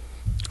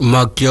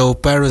 Mark, your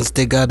parents,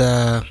 they got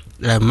a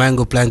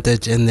mango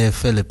plantage in the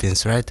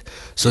Philippines, right?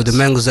 So yes. The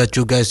mangoes that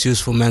you guys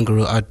use for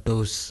Mangaroo, are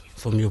those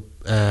from you?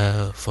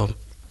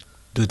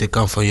 Do they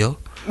come from you?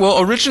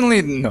 Well,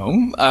 originally,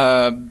 no.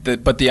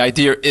 But the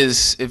idea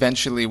is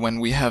eventually, when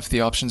we have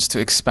the options to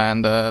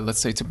expand, let's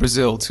say to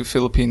Brazil, to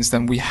Philippines,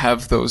 then we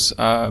have those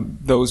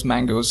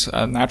mangoes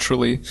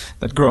naturally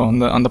that grow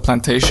on the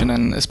plantation,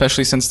 and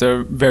especially since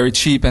they're very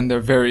cheap and they're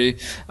very,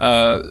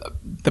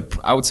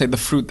 I would say the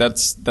fruit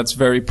that's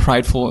very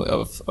prideful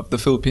of the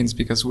Philippines,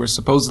 because we're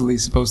supposedly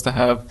supposed to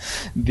have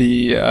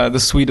the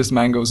sweetest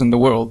mangoes in the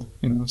world.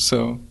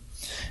 So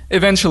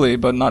eventually,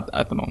 but not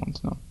at the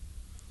moment. No.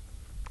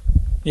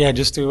 Yeah,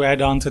 just to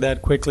add on to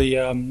that quickly,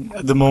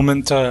 at the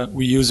moment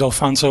we use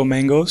Alfonso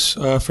mangoes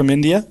from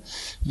India,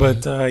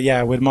 but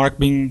with Mark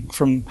being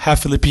from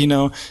half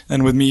Filipino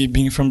and with me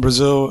being from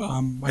Brazil,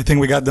 I think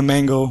we got the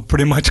mango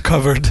pretty much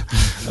covered.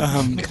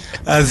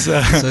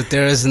 So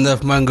there is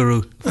enough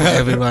Mangaroo for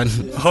everyone.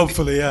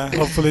 Hopefully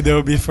there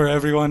will be for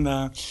everyone.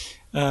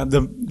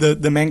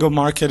 The mango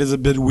market is a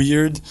bit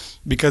weird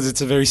because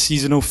it's a very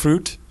seasonal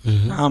fruit.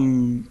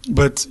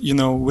 But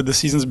with the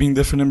seasons being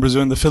different in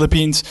Brazil and the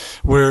Philippines,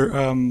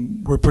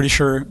 we're pretty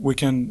sure we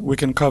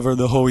can cover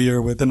the whole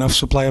year with enough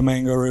supply of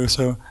Mangaroo,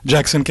 so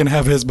Jackson can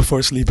have his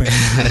before sleeping.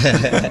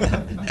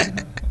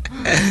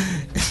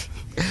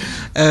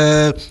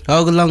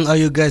 How long are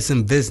you guys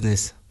in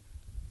business?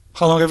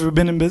 How long have we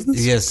been in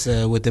business? Yes,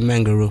 with the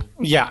Mangaroo.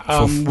 Yeah,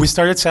 we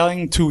started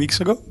selling 2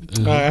 weeks ago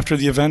after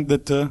the event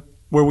that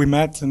where we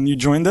met and you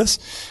joined us.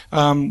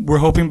 We're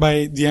hoping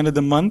by the end of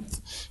the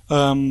month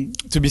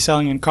to be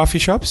selling in coffee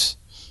shops.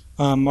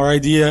 Our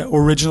idea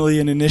originally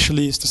and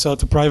initially is to sell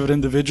to private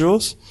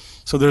individuals,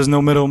 so there's no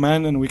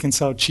middleman and we can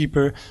sell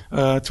cheaper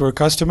to our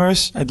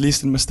customers, at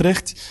least in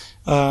Maastricht.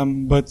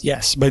 But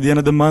yes, by the end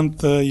of the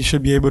month you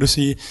should be able to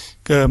see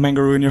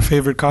Mangaroo in your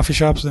favorite coffee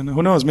shops, and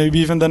who knows, maybe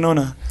even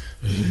Danona.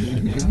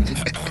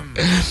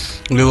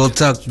 We will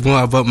talk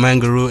more about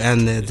Mangaroo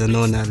and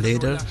Danona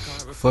later.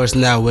 First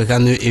now, we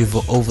gaan nu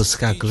even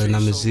overschakelen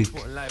naar muziek.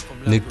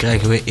 Nu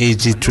krijgen we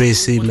A.G.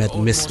 Tracy met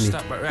Miss Me.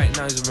 Right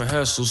now is a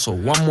rehearsal, so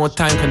one more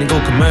time can it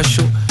go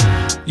commercial?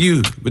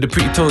 You, with the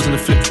pretty toes and the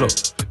flip-flop.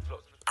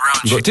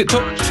 You got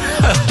TikTok?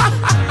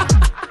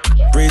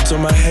 Braids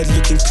on my head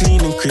looking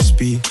clean and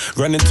crispy.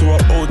 Run into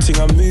her old thing,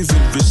 I'm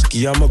moving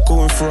risky. I'm not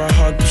going for a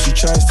hug, but she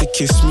tries to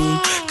kiss me.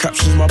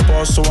 Captions my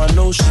bar, so I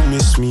know she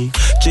miss me.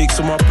 Jake's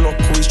on my block,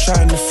 always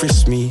trying to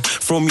frisk me.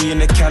 Throw me in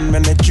the can,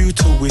 man, they're due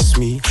to whisk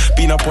me.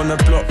 Been up on the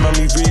block, man,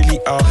 we really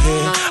out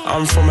here.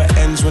 I'm from the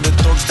ends where the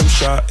dogs them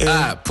shouting.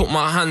 I put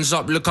my hands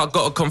up, look, I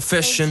got a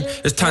confession.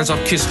 There's times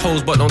I've kissed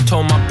hoes, but don't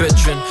tell my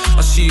bedroom.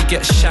 I see you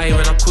get shy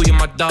when I call you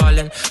my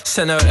darling.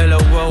 Send her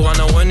LOL and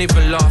I weren't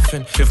even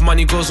laughing. If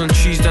money goes on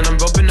trees, then I'm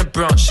robbing the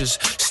branches.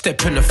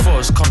 Step in the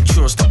forest, come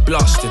true and start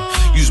blasting.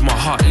 Use my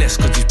heart less,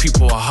 cause these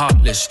people are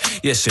heartless.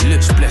 Yes, it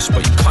looks blessed,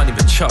 but you can't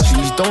even trust.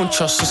 Please don't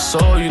trust the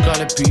soul, you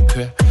gotta be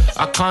here.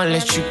 I can't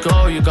let you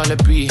go, you gotta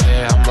be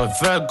here. I'm a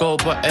Virgo,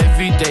 but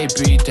every day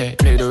be there.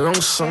 Play the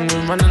wrong song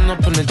and running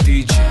up on the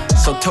DJ.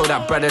 So tell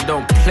that brother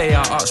don't play.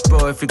 I asked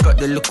bro if he got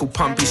the little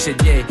pump, he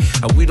said yeah.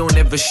 And we don't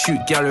ever shoot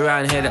gal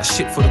around here, that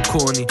shit for the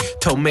corny.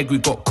 Tell Meg we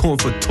got corn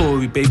for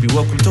Tory, baby,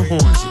 welcome to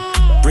Hornsey.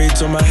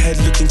 Braids on my head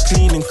looking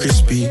clean and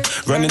crispy.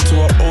 Run into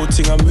her old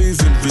thing, I'm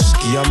moving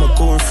risky. I'm not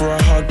going for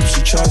a hug, but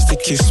she tries to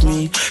kiss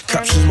me.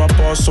 Captions my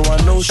bar, so I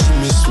know she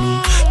miss me.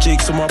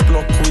 Jake's on my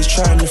block, always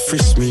trying to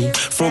frisk me.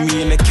 Throw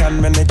me in the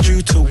can, man, they're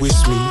due to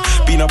whisk me.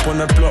 Been up on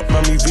the block,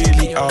 man, we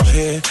really out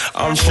here.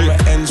 I'm from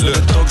the ends where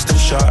the dogs them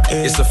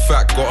shouting. It's a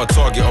fact, got a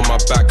target on my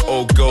back.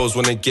 Old girls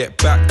wanna get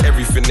back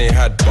everything they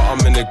had, but I'm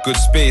in a good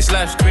space.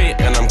 Life's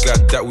great, and I'm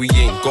glad that we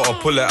ain't gotta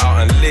pull it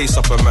out and lace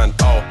up a man.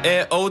 Oh,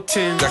 air old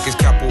tin. Jack is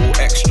capital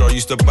extra.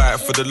 Used to buy it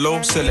for the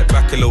low, sell it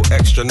back a little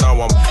extra.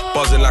 Now I'm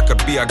buzzing like a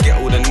bee. I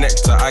get all the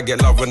nectar. I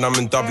get love when I'm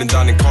in Dublin,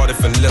 down in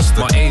Cardiff and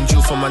Leicester. My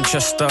angel from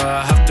Manchester,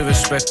 I have to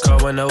respect her.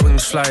 When her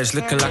wings fly, it's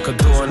looking like a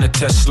door on a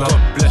Tesla.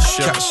 God bless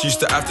you. Cats used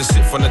to have to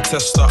sit from the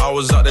tester. I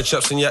was out there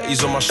chaps and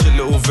yatties on my shit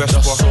little Vespa.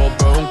 Just saw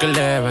bro and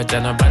Galera,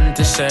 then I ran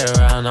to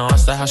Sarah and I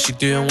asked her how she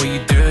doing, what you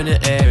doing in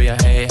the area,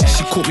 hey, hey.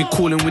 She caught me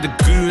calling with the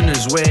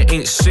gooners, where it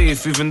ain't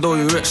safe, even though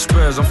you're at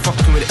Spurs, I'm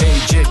fucking with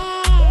AJ.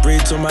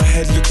 Braids on my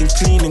head looking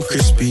clean and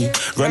crispy.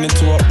 Run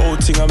into her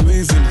old thing, I'm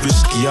moving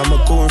risky. I'm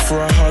not going for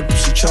a hug, but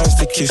she tries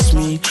to kiss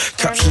me.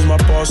 Captions my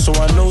bar, so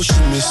I know she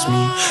miss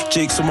me.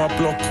 Jake's on my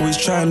block, always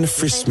trying to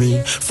frisk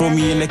me. Throw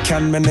me in the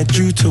can, man, they're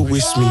due to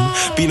whisk me.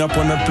 Been up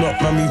on the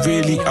block, man, we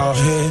really out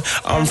here.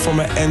 I'm from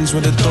the ends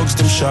where the dogs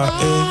them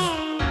shouting.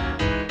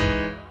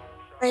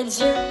 Would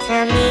you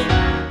tell me?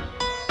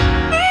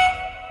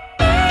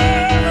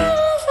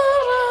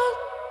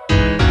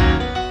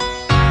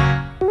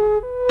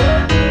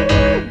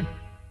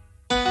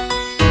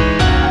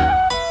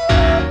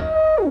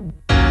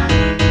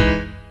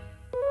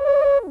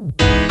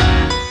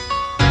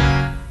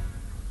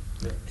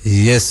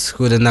 Yes,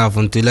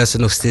 goedenavond. U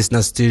luistert nog steeds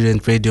naar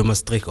Student Radio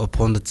Maastricht op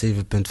 107.5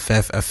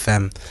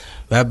 FM.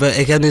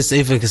 Ik heb nu eens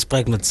even een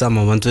gesprek met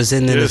Samuel, want we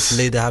zijn in het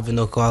verleden hebben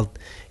nog wel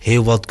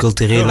heel wat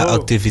culturele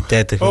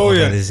activiteiten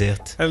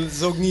georganiseerd. En het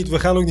is ook niet, we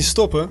gaan ook niet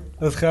stoppen.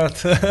 Het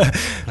gaat,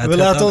 we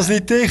laten ons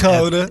niet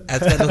tegenhouden.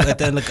 Het gaat ook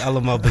uiteindelijk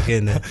allemaal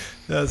beginnen.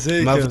 Ja,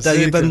 zeker. Maar vertel,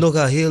 zeker. Je bent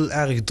nogal heel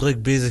erg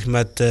druk bezig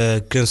met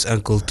kunst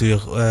en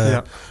cultuur.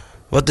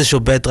 Wat is jouw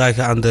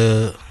bijdrage aan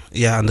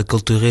de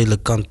culturele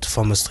kant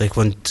van Maastricht?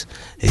 Want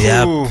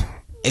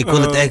ik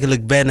wil het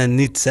eigenlijk bijna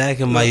niet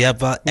zeggen, maar je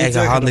hebt wel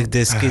eigenhandig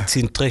de skate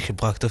scene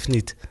teruggebracht, of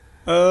niet?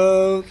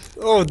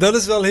 Dat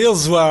is wel heel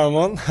zwaar,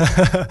 man.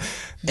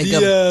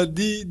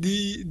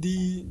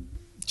 Die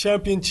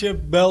championship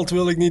belt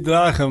wil ik niet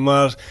dragen,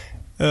 maar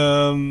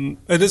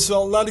het is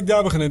wel, laat ik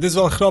daar beginnen. Het is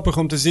wel grappig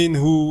om te zien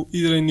hoe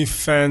iedereen nu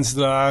fans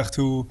draagt,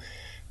 hoe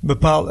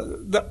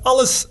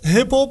alles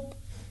hip-hop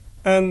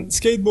en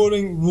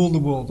skateboarding rule the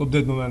world op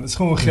dit moment. Het is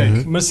gewoon gek.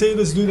 Mm-hmm.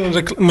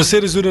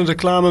 Mercedes doet een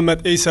reclame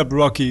met A$AP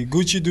Rocky.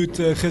 Gucci doet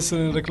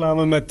gisteren een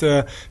reclame met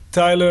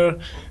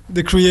Tyler,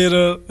 the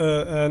creator,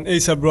 en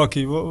A$AP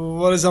Rocky.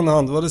 Wat is aan de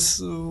hand?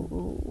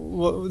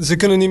 Ze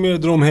kunnen niet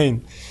meer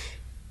eromheen.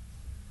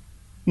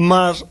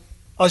 Maar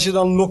als je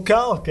dan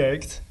lokaal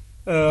kijkt,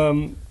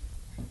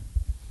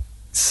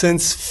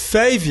 sinds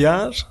 5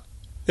 jaar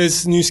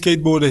is nu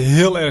skateboarden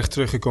heel erg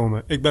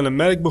teruggekomen. Ik ben een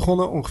merk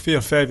begonnen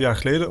ongeveer 5 jaar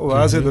geleden.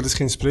 Oase, dat is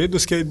geïnspireerd door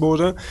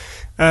skateboarden.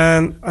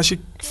 En als je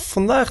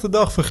vandaag de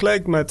dag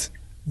vergelijkt met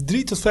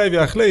 3 tot 5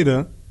 jaar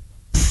geleden,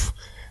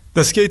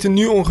 daar skaten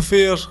nu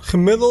ongeveer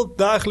gemiddeld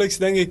dagelijks,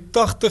 denk ik,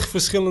 80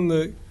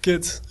 verschillende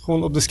kids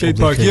gewoon op de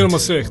skatepark hier in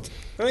Maastricht.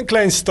 Een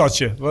klein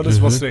stadje. Wat is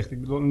Maastricht?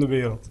 Ik bedoel, in de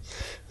wereld.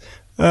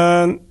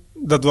 En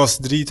dat was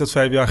 3 tot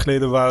 5 jaar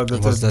geleden waren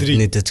dat was dat 3.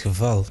 niet het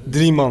geval?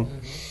 3 man.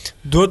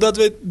 Doordat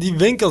we die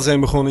winkel zijn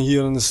begonnen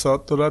hier in de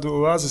stad, doordat we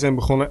Oase zijn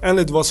begonnen, en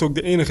het was ook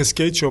de enige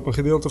skateshop, een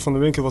gedeelte van de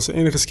winkel was de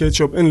enige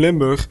skateshop in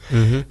Limburg,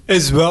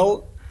 is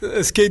wel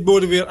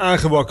skateboarden weer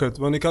aangewakkerd.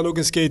 Want ik had ook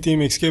een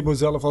skateteam, ik skateboard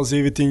zelf al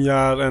 17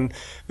 jaar en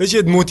weet je,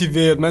 het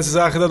motiveert. Mensen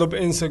zagen dat op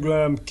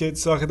Instagram,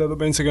 kids zagen dat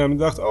op Instagram en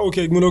dachten,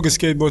 oké, ik moet ook een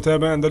skateboard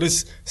hebben en dat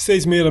is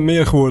steeds meer en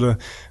meer geworden.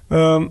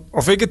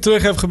 Of ik het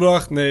terug heb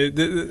gebracht? Nee,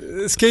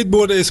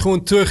 skateboarden is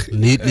gewoon terug.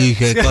 Niet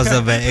liegen, ik was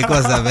daarbij.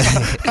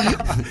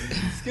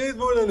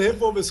 Skateboarden en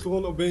hiphop is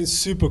gewoon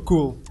opeens super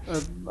cool.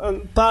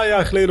 Een paar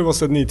jaar geleden was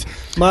dat niet.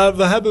 Maar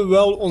we hebben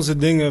wel onze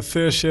dingen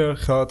fair share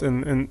gehad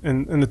en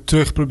het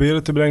terug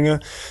proberen te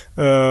brengen.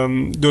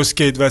 Door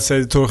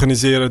skatewedstrijden te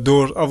organiseren.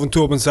 Door af en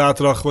toe op een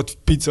zaterdag wat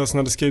pizza's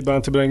naar de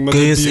skatebaan te brengen. Met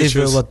Kun je eens biertjes.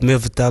 even wat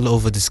meer vertellen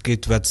over de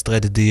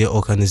skatewedstrijden die je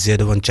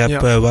organiseerde? Want je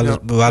hebt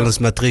wel eens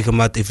met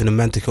regelmatig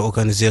evenementen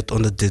georganiseerd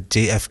onder de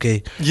JFK.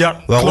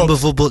 Ja, Waarom klopt.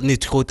 bijvoorbeeld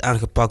niet groot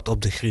aangepakt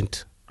op de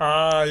grind?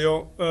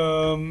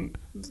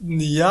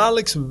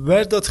 Jaarlijks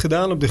werd dat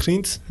gedaan op de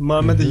grind.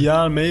 Maar met de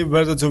jaar mee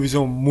werd het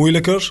sowieso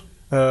moeilijker.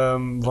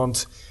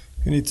 Want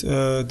ik weet niet,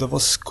 dat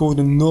was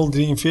code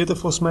 043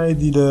 volgens mij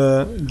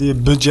die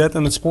het budget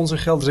en het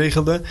sponsorgeld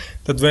regelde.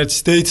 Dat werd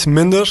steeds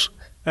minder.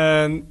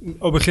 En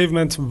op een gegeven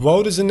moment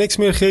wouden ze niks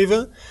meer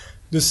geven.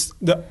 Dus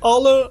de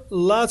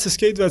allerlaatste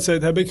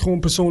skatewedstrijd heb ik gewoon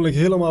persoonlijk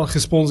helemaal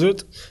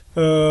gesponsord.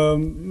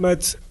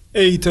 Met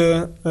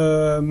eten,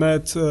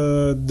 met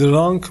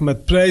drank,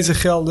 met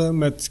prijzengelden,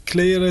 met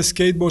kleren,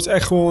 skateboards.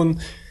 Echt gewoon...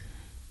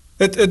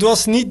 Het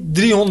was niet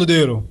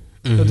 €300.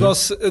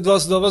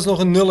 Dat was nog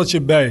een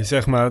nulletje bij,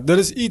 zeg maar. Dat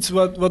is iets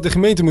wat de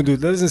gemeente moet doen.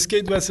 Dat is een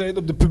skatewedstrijd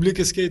op de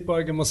publieke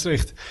skatepark in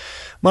Maastricht.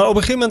 Maar op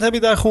een gegeven moment heb je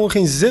daar gewoon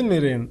geen zin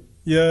meer in.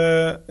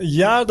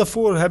 Jaar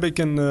daarvoor heb ik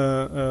een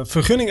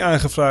vergunning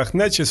aangevraagd,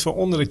 netjes voor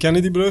onder de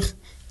Kennedybrug.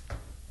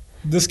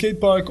 De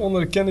skatepark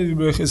onder de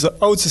Kennedybrug is de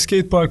oudste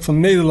skatepark van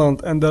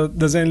Nederland. En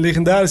daar zijn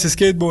legendarische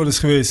skateboarders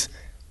geweest.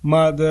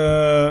 Maar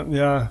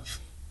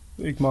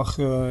ik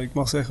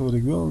mag zeggen wat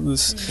ik wil.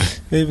 Dus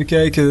even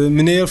kijken.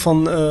 Meneer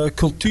van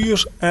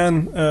Cultuur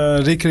en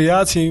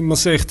Recreatie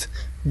Maastricht,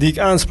 die ik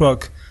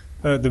aansprak.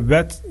 De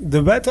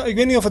wet, ik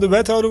weet niet of het de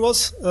wethouder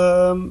was,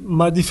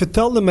 maar die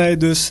vertelde mij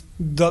dus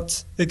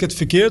dat ik het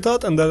verkeerd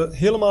had en dat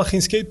helemaal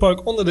geen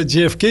skatepark onder de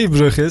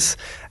JFK-brug is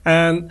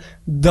en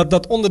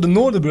dat onder de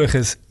Noorderbrug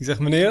is. Ik zeg,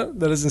 meneer,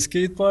 dat is een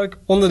skatepark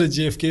onder de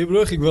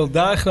JFK-brug. Ik wil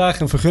daar graag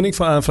een vergunning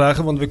voor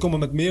aanvragen, want we komen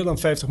met meer dan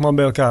 50 man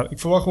bij elkaar. Ik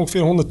verwacht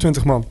ongeveer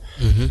 120 man.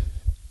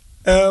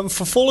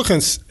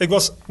 Vervolgens, ik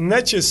was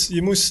netjes,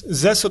 je moest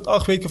 6 tot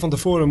 8 weken van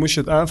tevoren moest je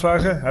het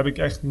aanvragen. Heb ik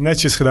echt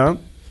netjes gedaan.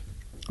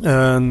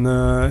 En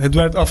het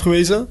werd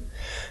afgewezen.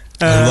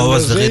 En wat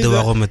was de reden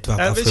waarom het werd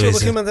afgewezen? Weet je, op een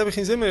gegeven moment heb ik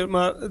geen zin meer.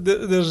 Maar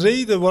de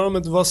reden waarom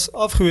het was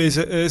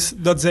afgewezen is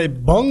dat zij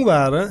bang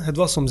waren. Het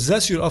was om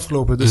 6 uur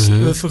afgelopen. Dus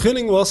de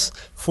vergunning was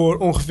voor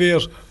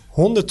ongeveer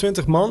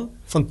 120 man.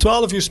 Van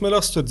 12 uur 's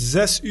middags tot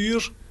 6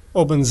 uur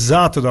op een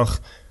zaterdag.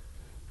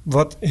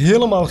 Wat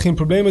helemaal geen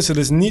probleem is. Het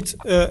is niet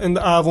in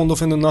de avond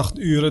of in de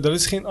nachturen. Er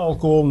is geen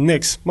alcohol,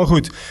 niks. Maar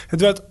goed,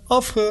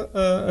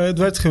 het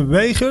werd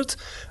geweigerd.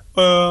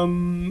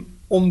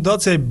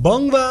 Omdat zij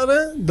bang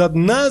waren dat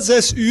na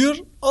 6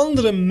 uur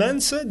andere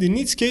mensen die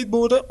niet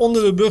skateboarden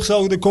onder de brug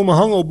zouden komen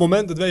hangen op het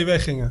moment dat wij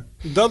weggingen.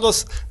 Dat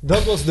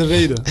was de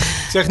reden.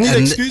 Ik zeg niet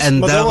excuus,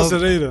 maar dat was de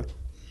reden.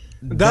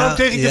 Daarom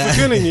kreeg ik de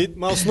vergunning niet,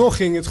 maar alsnog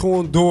ging het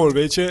gewoon door,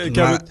 weet je. Ik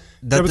heb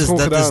het gewoon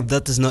gedaan.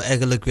 Dat is nou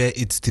eigenlijk weer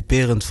iets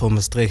typerend voor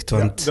Maastricht.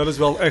 Want ja, dat is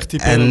wel echt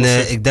typerend.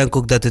 En ik denk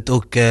ook dat het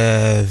ook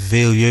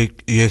veel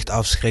jeugd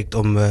afschrikt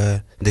om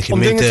de gemeente... Om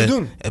dingen te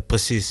doen.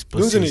 Precies.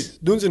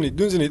 Doen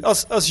ze niet.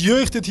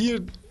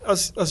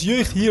 Als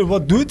jeugd hier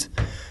wat doet,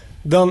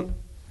 dan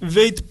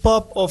weet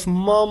pap of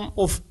mam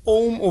of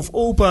oom of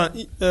opa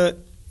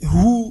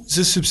hoe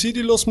ze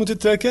subsidie los moeten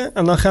trekken.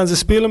 En dan gaan ze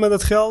spelen met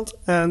dat geld.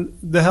 En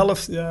de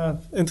helft,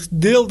 een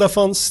deel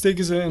daarvan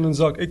steken ze in hun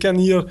zak. Ik ken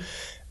hier,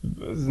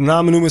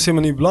 namen noemen is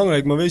helemaal niet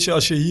belangrijk. Maar weet je,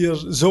 als je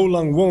hier zo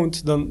lang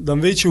woont,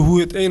 dan weet je hoe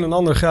het een en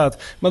ander gaat.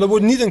 Maar er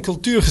wordt niet in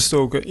cultuur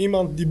gestoken.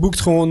 Iemand die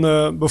boekt gewoon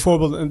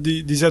bijvoorbeeld,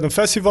 die zet een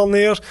festival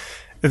neer.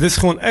 Het is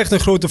gewoon echt een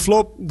grote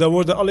flop. Daar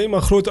worden alleen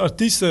maar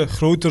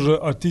grotere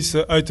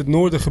artiesten uit het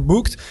noorden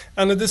geboekt.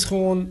 En het is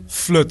gewoon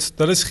flut.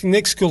 Er is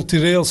niks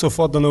cultureels of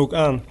wat dan ook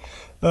aan.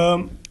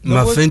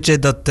 Maar vind jij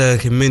dat de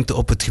gemeente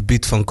op het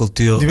gebied van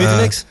cultuur... Die weten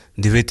niks?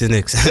 Die weten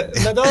niks.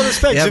 Met alle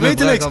respect, ze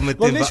weten niks. Want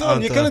weet je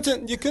wel,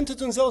 je kunt het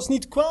hun zelfs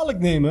niet kwalijk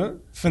nemen,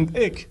 vind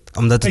ik.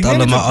 Omdat het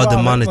allemaal oude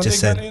mannetjes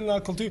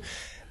zijn.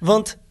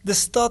 Want de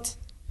stad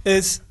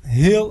is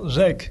heel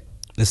rijk.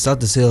 De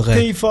stad is heel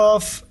rijk.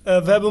 PFAF, we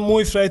hebben een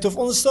mooi vrijhof.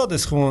 Onze stad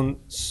is gewoon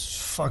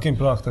fucking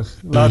prachtig.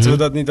 Laten we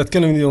dat niet, dat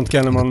kunnen we niet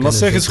ontkennen, man. Maar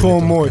zeg, het is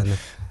gewoon mooi.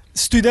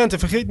 Studenten,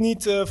 vergeet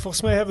niet,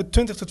 volgens mij hebben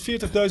we 20.000 tot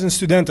 40.000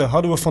 studenten.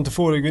 Hadden we van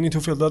tevoren, ik weet niet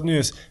hoeveel dat nu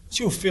is. Weet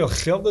je hoeveel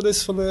geld dat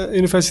is van de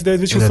universiteit?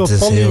 Weet je hoeveel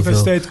van de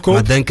universiteit koopt?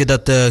 Maar denk je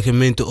dat de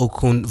gemeente ook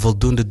gewoon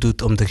voldoende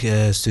doet om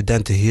de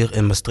studenten hier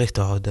in Maastricht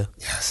te houden?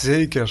 Ja,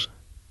 zeker.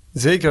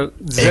 Zeker.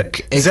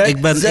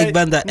 Ik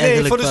ben daar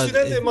eigenlijk... voor de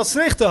studenten in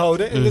Maastricht te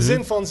houden, in de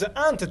zin van ze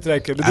aan te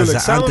trekken. Bedoel ik,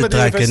 samen met de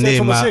universiteit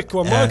van Maastricht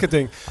qua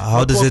marketing.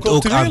 Houden ze het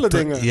ook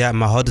dingen. Ja,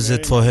 maar houden ze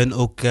het voor hun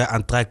ook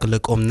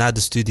aantrekkelijk om na de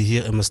studie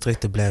hier in Maastricht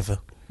te blijven?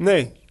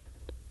 Nee,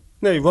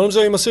 waarom zou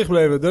je in Maastricht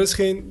blijven?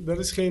 Er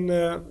is geen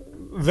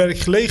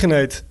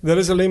werkgelegenheid. Er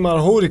is alleen maar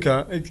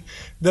horeca.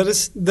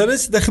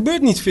 Er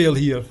gebeurt niet veel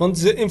hier. Want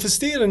ze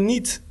investeren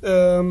niet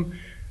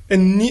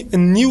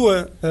in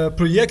nieuwe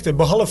projecten.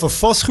 Behalve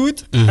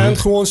vastgoed en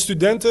gewoon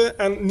studenten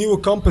en nieuwe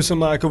campussen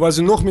maken. Waar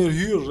ze nog meer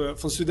huur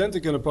van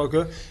studenten kunnen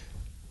pakken.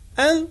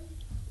 En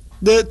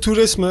de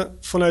toerisme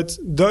vanuit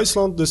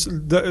Duitsland, dus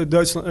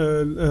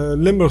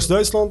Limburgs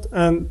Duitsland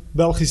en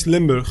Belgisch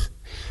Limburg.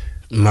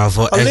 Maar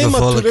voor Alleen eigen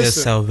maar volk is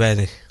toeristen. er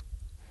weinig.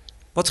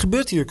 Wat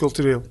gebeurt hier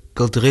cultureel?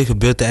 Cultureel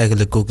gebeurt er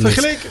eigenlijk ook niks.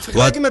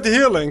 Vergelijken met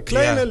Heerlen, een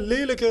kleine,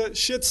 lelijke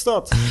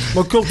shitstad.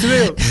 Maar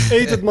cultureel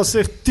eet het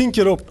Maastricht 10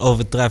 keer op.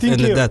 Overtreft, 10 keer.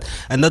 inderdaad.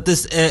 En dat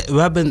is,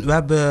 we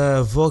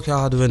hebben vorig jaar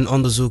hadden we een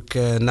onderzoek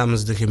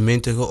namens de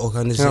gemeente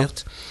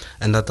georganiseerd. Ja.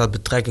 En dat had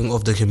betrekking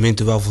of de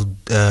gemeente wel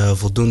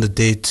voldoende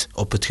deed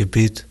op het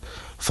gebied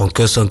van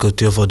kunst en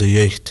cultuur voor de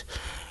jeugd.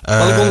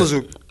 Welk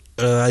onderzoek?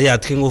 Ja,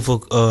 het ging over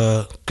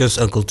kunst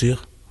en cultuur.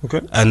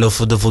 Okay. En of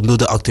er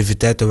voldoende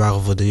activiteiten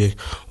waren voor de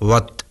jeugd.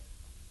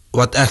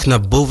 Wat echt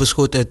naar boven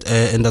schoot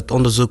in dat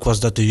onderzoek was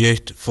dat de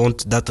jeugd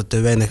vond dat er te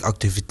weinig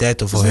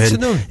activiteiten voor hen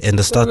in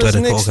de stad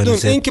werden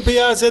georganiseerd. 1 keer per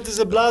jaar zetten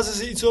ze, blazen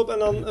ze iets op en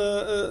dan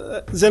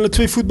zijn er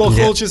 2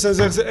 voetbalgoaltjes en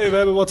zeggen ze, hey, we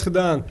hebben wat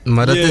gedaan.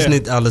 Maar dat is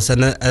niet alles.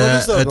 En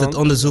uit het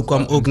onderzoek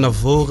kwam ook naar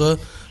voren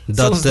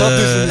dat...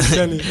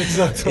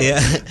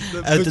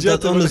 uit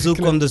dat onderzoek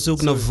kwam dus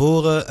ook naar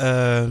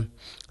voren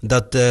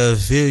dat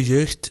veel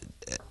jeugd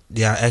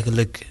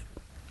eigenlijk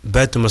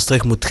buiten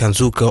Maastricht moet gaan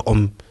zoeken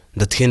om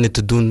datgene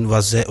te doen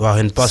waar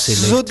hun passie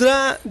ligt.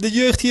 Zodra de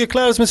jeugd hier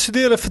klaar is met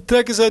studeren,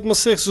 vertrekken ze uit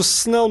Maastricht zo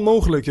snel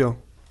mogelijk, joh.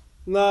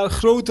 Naar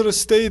grotere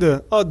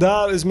steden. Oh,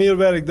 daar is meer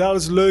werk, daar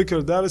is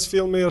leuker, daar is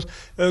veel meer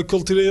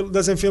cultureel,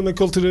 daar zijn veel meer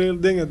culturele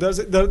dingen.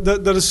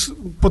 Daar is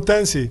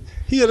potentie.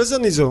 Hier is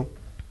dat niet zo.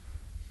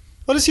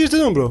 Wat is hier te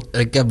doen, bro?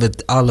 Ik heb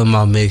het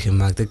allemaal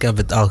meegemaakt. Ik heb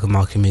het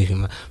allemaal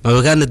meegemaakt. Maar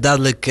we gaan het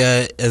dadelijk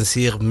eens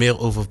hier meer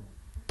over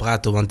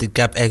praten, want ik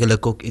heb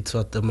eigenlijk ook iets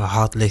wat in mijn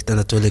hart ligt en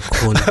dat wil ik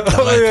gewoon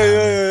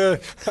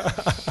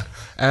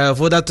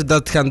voordat we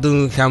dat gaan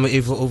doen, gaan we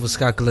even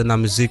overschakelen naar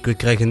muziek. We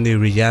krijgen nu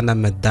Rihanna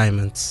met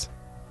Diamonds.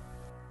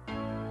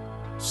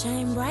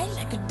 Shine bright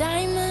like a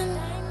diamond.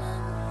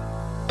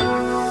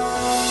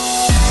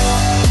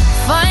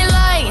 Fine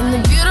light in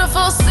the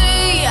beautiful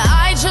sea.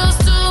 I chose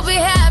to be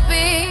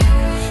happy.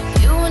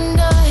 You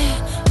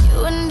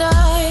and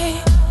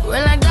I,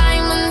 we're like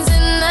diamonds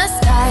in the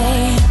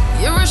sky.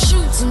 You're a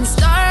shooting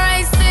star,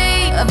 I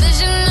see, a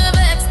vision of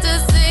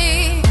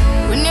ecstasy.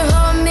 When you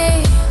hold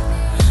me,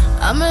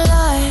 I'm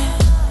alive.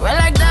 We're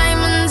like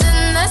diamonds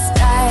in the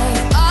sky.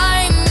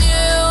 I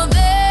knew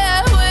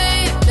that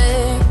we'd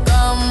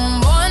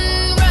become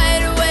one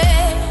right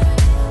away.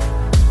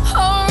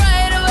 Oh,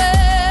 right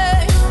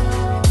away.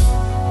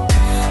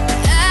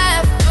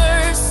 At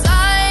first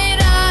sight,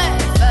 I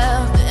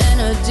felt the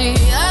energy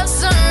of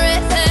sun rays.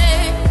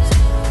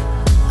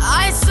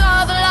 I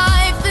saw the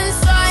life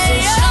inside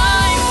you.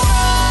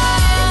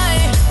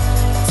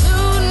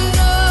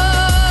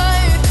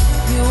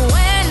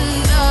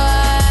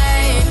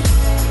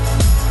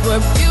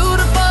 We're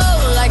beautiful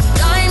like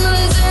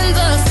diamonds in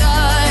the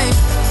sky.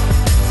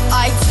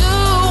 I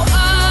too,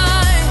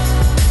 I'm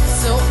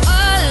so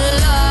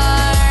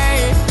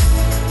alive.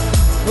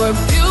 We're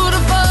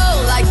beautiful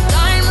like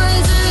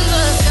diamonds in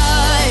the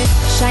sky.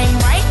 Shine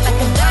bright like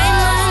a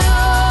diamond.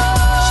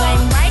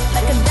 Shine bright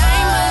like a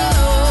diamond.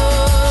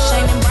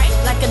 Shining bright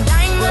like a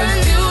diamond.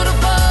 We're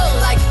beautiful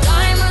like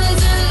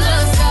diamonds in the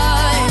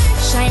sky.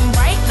 Shine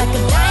bright like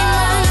a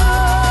diamond.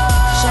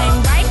 Shine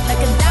bright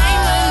like a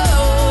diamond.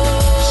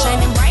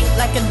 Shining bright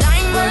like a diamond.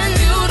 We're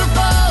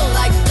beautiful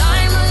like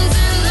diamonds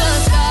in the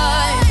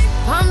sky.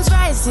 Palms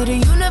rise to the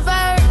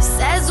universe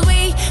as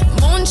we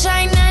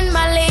moonshine and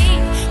Mali.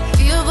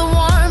 Feel the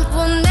warmth,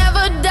 we'll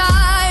never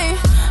die.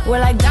 We're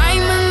like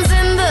diamonds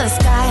in the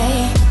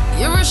sky.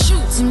 You're a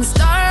shooting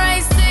star,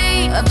 I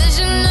see, a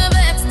vision of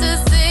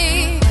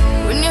ecstasy.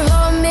 When you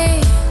hold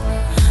me,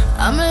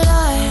 I'm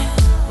alive.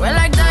 We're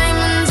like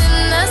diamonds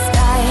in the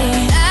sky.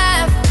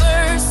 At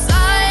first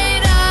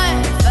sight,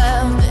 I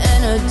felt the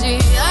energy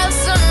of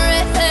sun rays.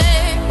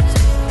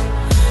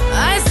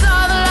 I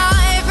saw the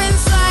life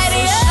inside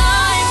you.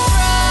 Shine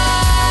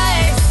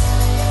bright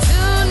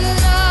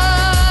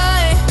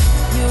tonight.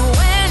 You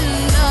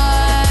and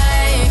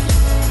I,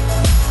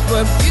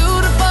 we're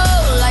beautiful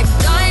like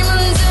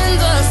diamonds in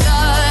the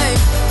sky.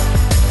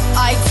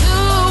 I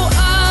too,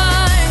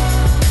 I'm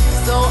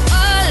so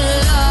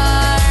alive.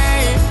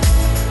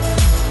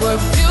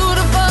 We're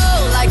beautiful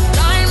like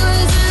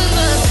diamonds in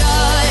the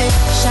sky.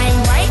 Shine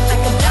bright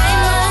like a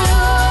diamond.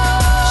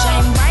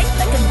 Shine bright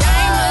like a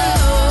diamond.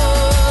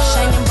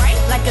 Shining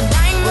bright like a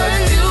diamond.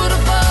 We're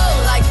beautiful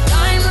like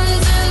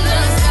diamonds in the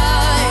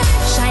sky.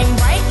 Shine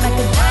bright like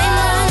a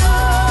diamond.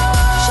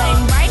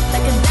 Shine bright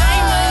like a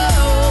diamond.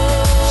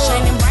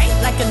 Shining bright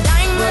like a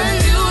diamond. We're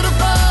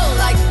beautiful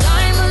like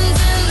diamonds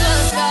in the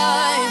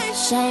sky.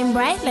 Shine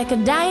bright like a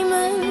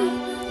diamond.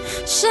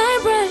 Shine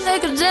bright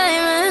like a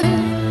diamond.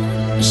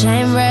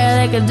 Shine bright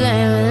like a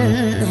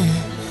diamond.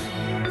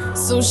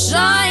 So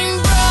shine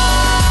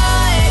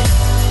bright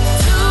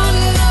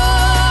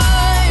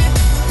tonight.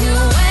 You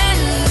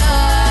and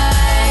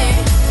I,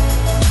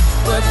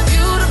 we're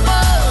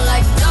beautiful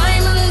like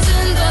diamonds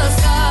in the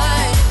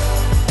sky.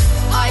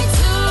 I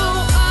too,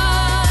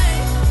 I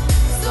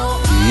so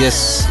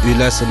Yes, u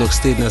luistert nog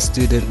steeds naar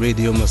Student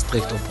Radio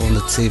Maastricht op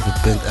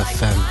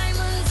 107.fm.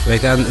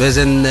 We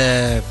zijn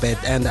bij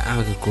het einde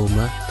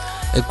aangekomen.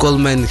 Ik wil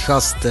mijn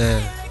gast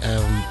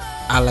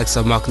Alex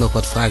en Mark nog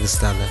wat vragen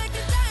stellen.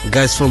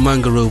 Guys from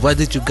Mangaroo, why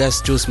did you guys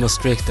choose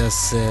Maastricht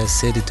as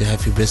city to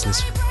have your business?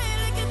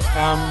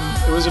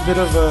 It was a bit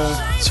of a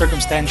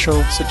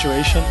circumstantial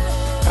situation.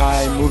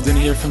 I moved in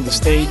here from the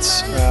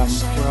States,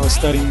 where I was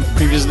studying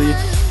previously.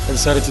 I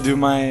decided to do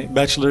my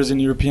bachelor's in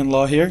European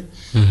law here.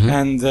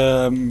 And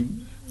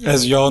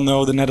as you all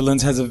know, the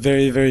Netherlands has a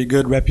very, very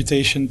good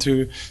reputation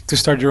to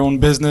start your own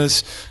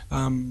business.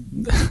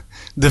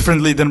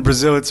 Differently than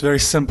Brazil, it's very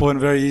simple and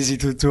very easy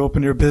to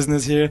open your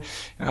business here.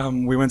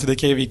 We went to the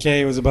KVK,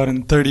 it was about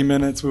in 30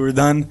 minutes we were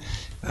done.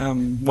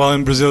 While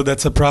in Brazil,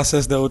 that's a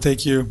process that will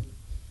take you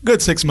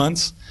good 6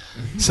 months.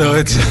 So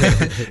it's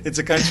it's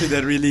a country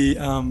that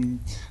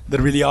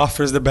really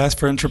offers the best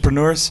for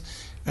entrepreneurs.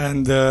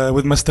 And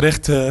with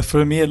Maastricht,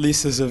 for me at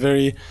least, is a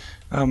very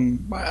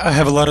I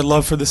have a lot of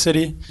love for the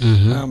city.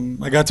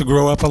 I got to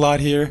grow up a lot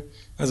here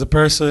as a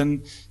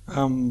person,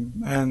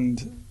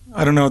 and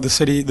I don't know, the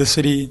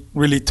city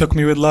really took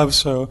me with love.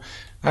 So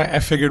I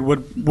figured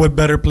what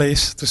better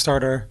place to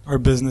start our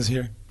business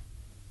here.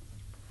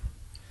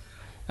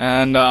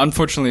 And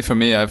unfortunately for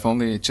me, I've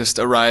only just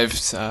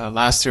arrived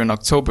last year in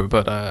October,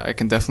 but I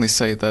can definitely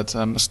say that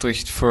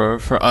Maastricht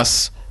for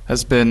us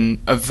has been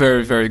a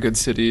very, very good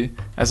city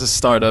as a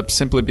startup,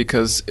 simply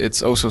because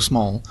it's oh so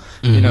small.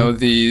 You know,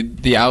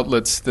 the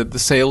outlets, the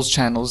sales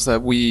channels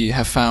that we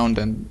have found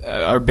and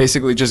are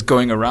basically just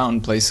going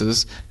around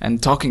places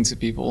and talking to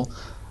people.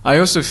 I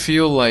also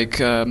feel like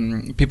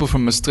people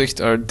from Maastricht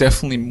are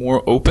definitely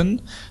more open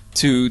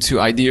to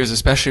ideas,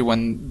 especially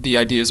when the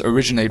ideas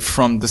originate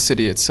from the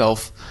city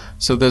itself.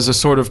 So there's a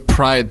sort of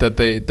pride that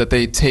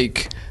they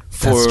take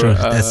for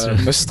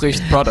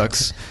Maastricht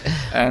products.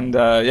 And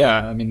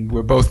I mean,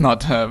 we're both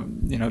not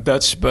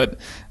Dutch, but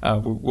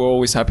we're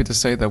always happy to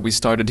say that we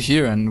started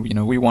here, and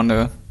we want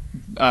to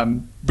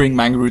bring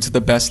Mangaroo to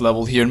the best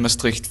level here in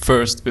Maastricht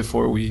first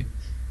before we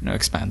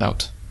expand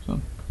out. So.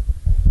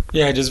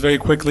 Yeah, just very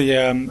quickly,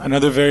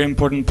 another very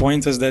important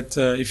point is that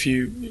if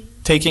you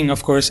taking,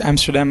 of course,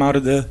 Amsterdam out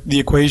of the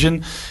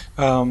equation,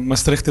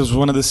 Maastricht is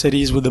one of the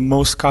cities with the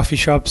most coffee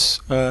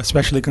shops,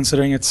 especially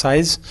considering its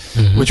size,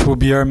 which will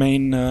be our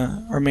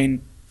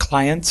main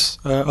clients,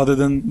 other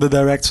than the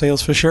direct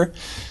sales for sure.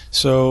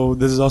 So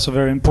this is also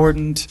very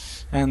important,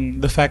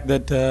 and the fact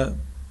that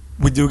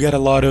we do get a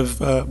lot of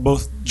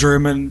both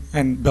German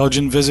and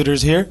Belgian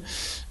visitors here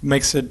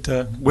makes it,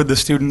 with the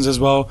students as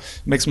well,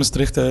 makes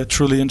Maastricht a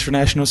truly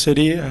international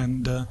city.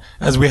 And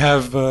as we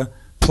have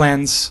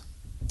plans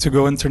to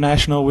go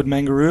international with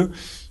Mangaroo,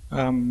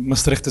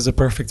 Maastricht is a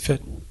perfect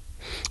fit.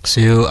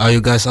 So are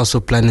you guys also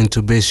planning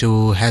to base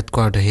your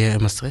headquarters here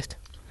in Maastricht?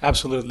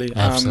 Absolutely.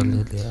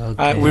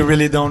 Okay. We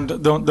really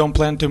don't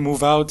plan to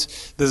move out.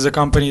 This is a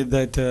company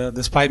that,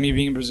 despite me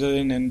being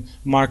Brazilian and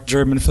Mark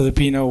German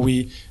Filipino,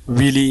 we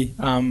really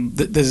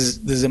this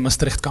is a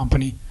Maastricht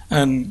company,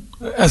 and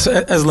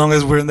as long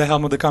as we're in the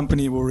helm of the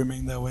company, we'll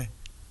remain that way.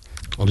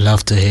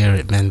 Love to hear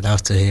it, man.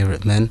 Love to hear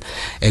it, man.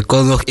 Ik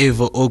kon nog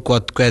even ook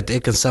wat kwijt.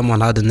 Ik en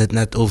Saman hadden het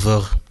net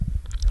over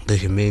de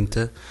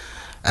gemeente.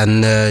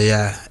 En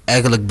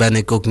eigenlijk ben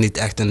ik ook niet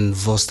echt een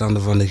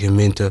voorstander van de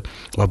gemeente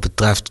wat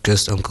betreft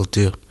kunst en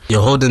cultuur. Je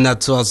hoorde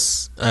net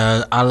zoals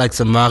Alex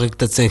en Mark,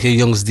 dat zijn geen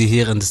jongens die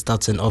hier in de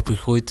stad zijn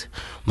opgegroeid.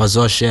 Maar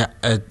zoals je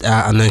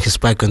aan hun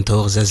gesprek kunt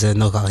horen, zij zijn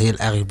nogal heel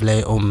erg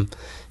blij om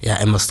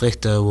in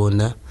Maastricht te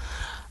wonen.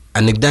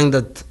 En ik denk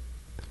dat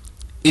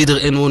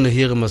ieder inwoner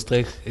hier in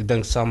Maastricht, ik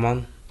denk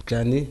Saman,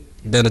 Kenny,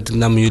 ik denk dat ik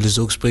namens jullie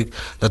ook spreek,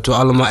 dat we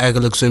allemaal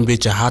eigenlijk zo'n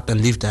beetje haat en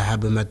liefde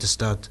hebben met de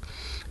stad.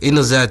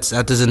 Enerzijds,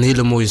 het is een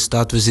hele mooie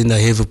stad, we zien daar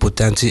heel veel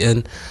potentie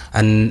in.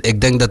 En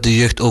ik denk dat de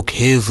jeugd ook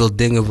heel veel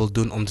dingen wil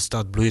doen om de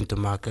stad bloeiend te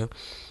maken.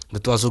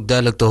 Dat was ook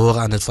duidelijk te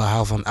horen aan het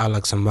verhaal van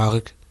Alex en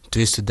Mark.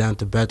 2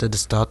 studenten buiten de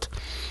stad,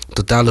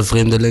 totale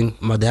vreemdeling,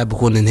 maar die hebben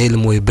gewoon een hele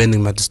mooie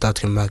binding met de stad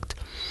gemaakt.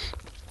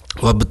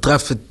 Wat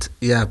betreft het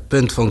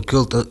punt van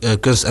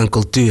kunst en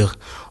cultuur,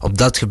 op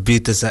dat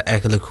gebied is er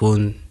eigenlijk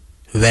gewoon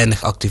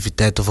weinig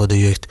activiteiten voor de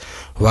jeugd.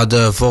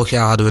 Vorig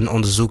jaar hadden we een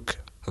onderzoek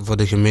voor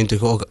de gemeente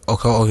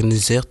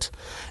georganiseerd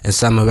in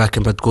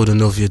samenwerking met Code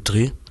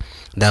 043.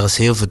 Daar is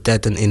heel veel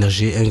tijd en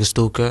energie in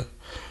gestoken.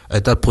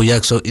 Uit dat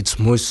project zou iets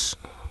moois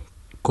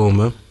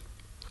komen.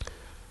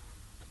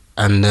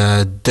 En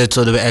dit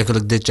zouden we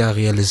eigenlijk dit jaar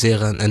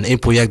realiseren. En één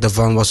project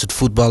daarvan was het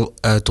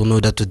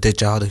voetbaltoernooi dat we dit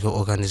jaar hadden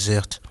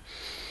georganiseerd.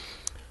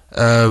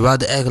 We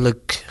hadden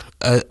eigenlijk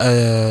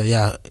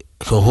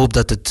gehoopt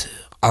dat het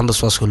anders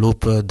was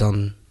gelopen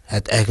dan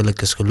het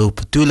eigenlijk is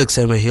gelopen. Tuurlijk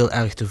zijn we heel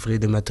erg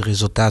tevreden met de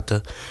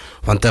resultaten,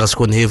 want er is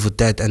gewoon heel veel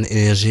tijd en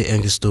energie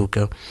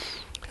ingestoken.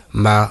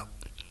 Maar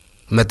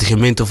met de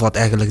gemeente valt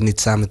eigenlijk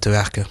niet samen te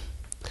werken.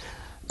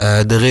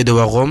 De reden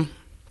waarom?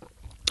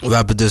 We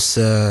hebben dus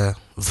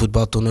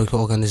voetbaltoernooi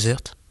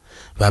georganiseerd.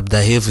 We hebben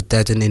daar heel veel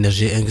tijd en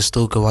energie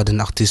ingestoken. We hadden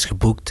een artiest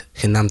geboekt,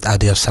 genaamd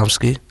Adrian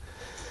Samski.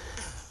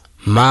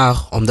 Maar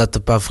omdat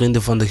een paar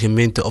vrienden van de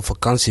gemeente op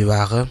vakantie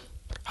waren,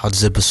 hadden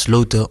ze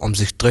besloten om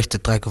zich terug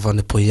te trekken van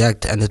het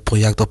project en het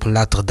project op een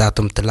latere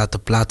datum te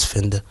laten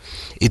plaatsvinden.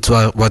 Iets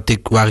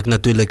waar ik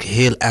natuurlijk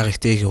heel erg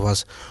tegen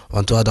was,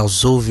 want we hadden al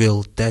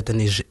zoveel tijd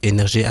en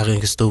energie erin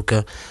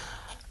gestoken.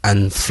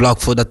 En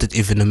vlak voordat het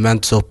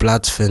evenement zou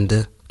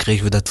plaatsvinden,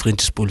 kregen we dat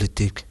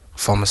vriendjespolitiek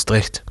van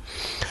Maastricht.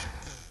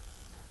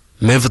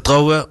 Mijn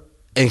vertrouwen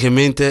in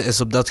gemeente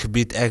is op dat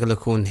gebied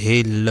eigenlijk gewoon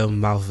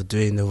helemaal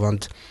verdwenen,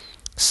 want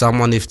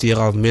Saman heeft hier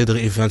al meerdere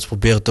events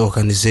proberen te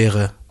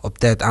organiseren, op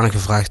tijd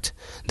aangevraagd.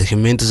 De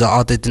gemeente zal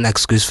altijd een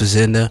excuus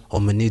verzinnen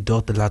om me niet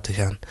door te laten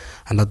gaan.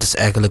 En dat is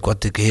eigenlijk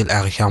wat ik heel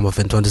erg jammer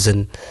vind, want er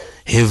zijn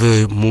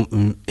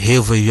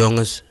heel veel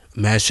jongens,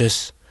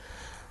 meisjes,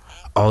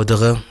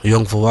 ouderen,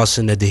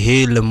 jongvolwassenen die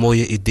hele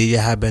mooie ideeën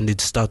hebben en die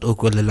de stad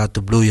ook willen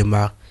laten bloeien,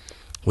 maar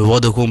we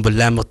worden gewoon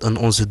belemmerd in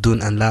onze doen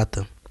en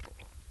laten.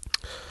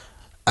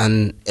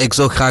 En ik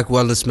zou graag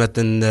wel eens met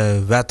een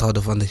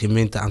wethouder van de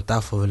gemeente aan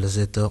tafel willen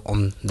zitten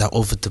om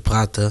daarover te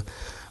praten.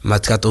 Maar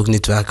het gaat ook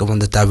niet werken, want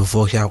dat hebben we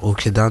vorig jaar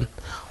ook gedaan.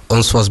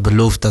 Ons was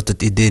beloofd dat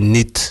het idee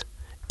niet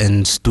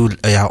in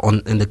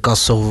de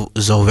kast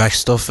zou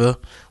wegstoffen.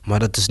 Maar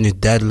dat is nu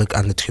duidelijk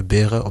aan het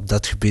gebeuren. Op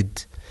dat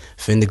gebied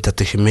vind ik dat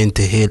de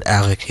gemeente heel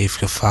erg heeft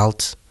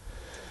gefaald.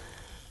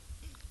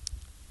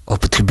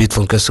 Op het gebied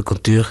van kunst en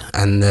cultuur.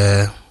 En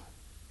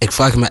ik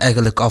vraag me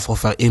eigenlijk af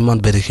of er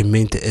iemand bij de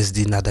gemeente is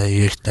die naar de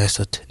jeugd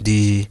luistert.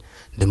 Die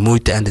de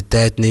moeite en de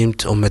tijd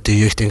neemt om met de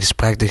jeugd in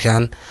gesprek te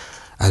gaan.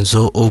 En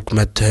zo ook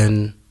met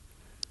hun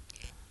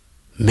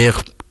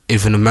meer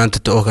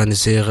evenementen te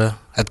organiseren.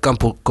 Het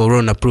kan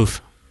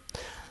corona-proof.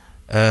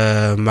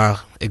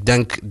 Maar ik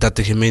denk dat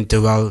de gemeente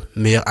wel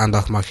meer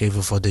aandacht mag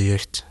geven voor de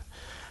jeugd.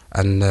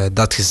 En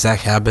dat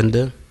gezegd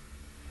hebbende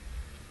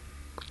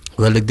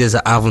wil ik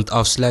deze avond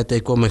afsluiten.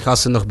 Ik wil mijn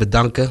gasten nog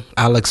bedanken.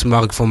 Alex,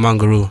 Mark van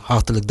Mangaroo,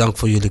 hartelijk dank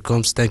voor jullie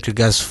komst. Thank you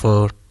guys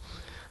for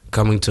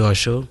coming to our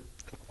show.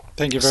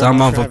 Thank you very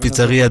Saman much van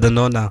Pizzeria de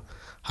Nonna,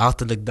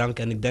 hartelijk dank.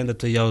 En ik denk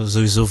dat we jou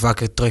sowieso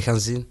vaker terug gaan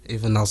zien.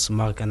 Evenals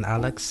Mark en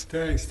Alex.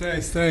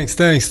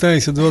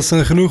 Thanks. Het was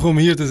een genoeg om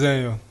hier te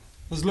zijn, joh.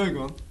 Dat was leuk,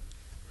 man.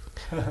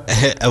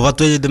 En wat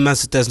wil je de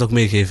mensen thuis nog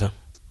meegeven?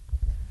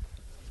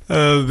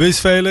 Wees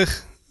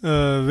veilig,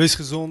 wees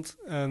gezond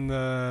en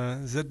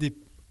zet die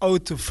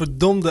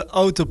verdomde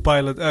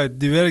autopilot uit.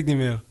 Die werkt niet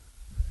meer.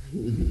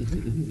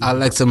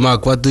 Alex and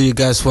Mark, what do you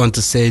guys want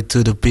to say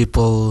to the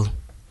people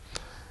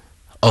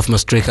of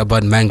Maastricht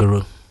about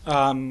Mangaroo?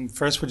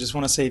 First, we just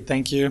want to say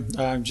thank you.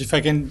 If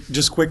I can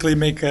just quickly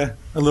make a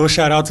little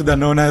shout out to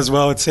Danona as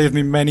well. It saved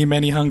me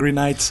many hungry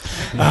nights.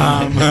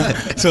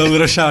 So a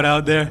little shout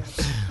out there.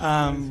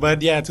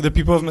 But yeah, to the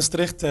people of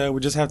Maastricht, we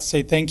just have to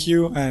say thank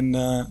you. And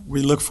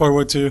we look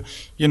forward to,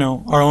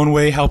 our own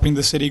way helping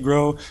the city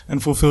grow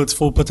and fulfill its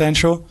full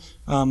potential,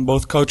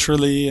 both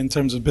culturally in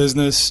terms of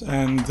business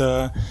and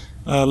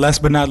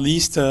last but not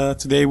least,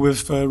 today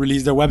we've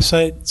released our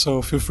website,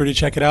 so feel free to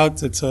check it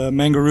out. It's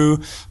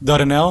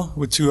mangaroo.nl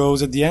with 2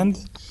 O's at the end.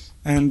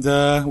 And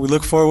we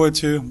look forward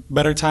to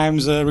better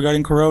times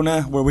regarding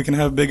Corona, where we can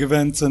have big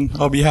events and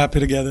all be happy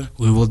together.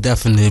 We will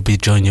definitely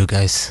join you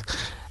guys.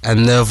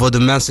 En voor de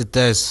mensen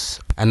thuis,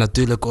 en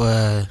natuurlijk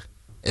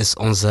is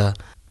onze,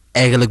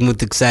 eigenlijk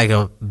moet ik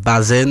zeggen,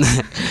 bazin,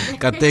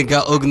 Katinka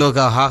ook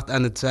nogal hard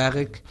aan het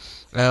werk.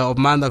 Op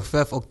maandag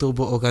 5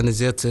 oktober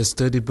organiseert ze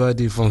Study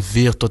Buddy van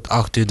 4 tot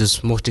 8 uur.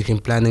 Dus mocht je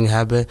geen planning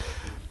hebben,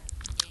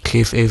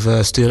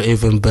 stuur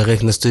even een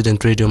bericht naar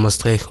Student Radio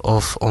Maastricht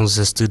of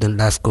onze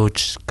Student Life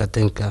Coach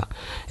Katinka.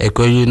 Ik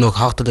wil jullie nog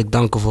hartelijk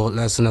danken voor het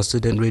luisteren naar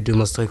Student Radio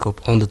Maastricht op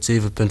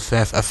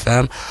 107.5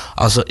 FM.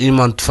 Als er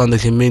iemand van de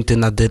gemeente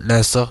naar dit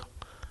luistert,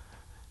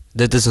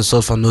 dit is een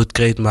soort van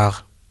noodkreet,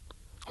 maar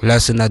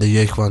luister naar de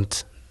jeugd,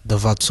 want er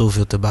valt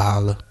zoveel te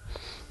behalen.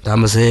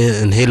 Dames en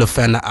heren, een hele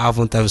fijne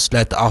avond en we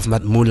sluiten af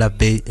met Moula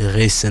B.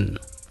 Racing.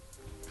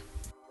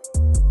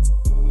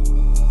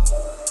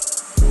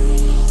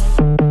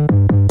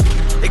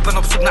 Ik ben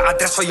op zoek naar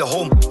adres van je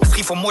home.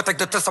 Misschien vermoord ik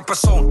de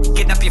tussenpersoon.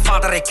 Kidnap je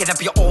vader, ik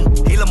kidnap je oom.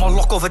 Helemaal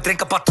lok over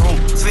drinken patroon.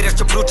 Zweer dat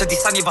je broertje, die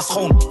Sanje was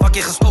schoon. Pak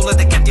je gestolen,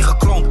 ik heb die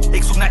gekloond.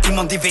 Ik zoek naar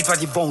iemand die weet waar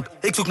die woont.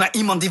 Ik zoek naar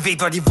iemand die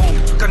weet waar die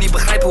woont. Kan niet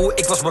begrijpen hoe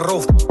ik was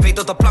beroofd. Weet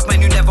dat de plak mij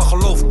nu never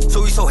gelooft.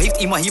 Sowieso heeft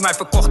iemand hier mij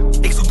verkocht.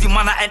 Ik zoek die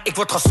mannen en ik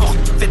word gezocht.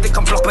 Vind ik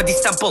een blok met die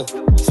stempel.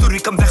 Stuur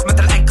ik hem weg met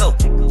een enkel.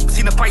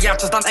 Zie een paar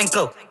jaartjes dan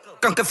enkel.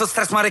 Kanker veel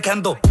stress, maar ik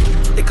handle.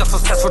 Ik had van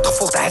stress, wordt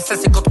gevolgd de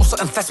hersens. Ik had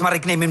ossen een vest, maar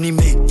ik neem hem niet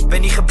mee.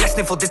 Ben niet geblest,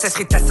 nee, voor dit is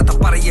geen testen. Dan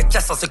parren je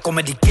chest als ik kom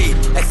met die key.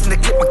 Ex in de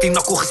clip, maakt die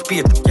nakkel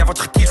gespierd. Jij wordt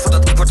gekierd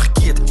voordat ik word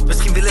gekierd.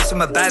 Misschien willen ze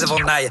met beide wel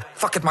naaien.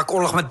 Fuck it, maak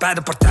oorlog met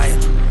beide partijen.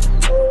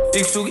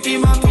 Ik zoek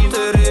iemand om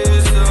te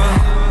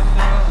racen.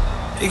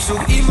 Ik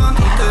zoek iemand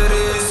om te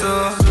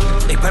racen.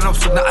 Ik ben op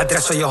zoek naar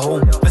adres van je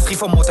home. Misschien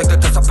vermoord ik de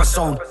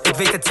tussenpersoon. Ik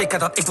weet het zeker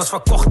dat ik was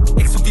verkocht.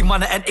 Ik zoek die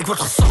mannen en ik word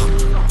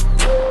gezocht.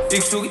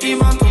 Ik zoek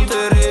iemand om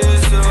te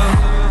racen.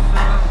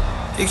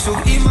 Ik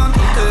zoek iemand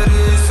om te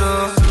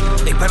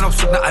racen. Ik ben op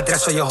zoek naar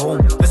adres van je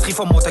home. Misschien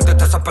vermoord ik de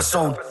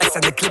tussenpersoon. Ik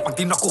zet de clip, maak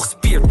die nakkel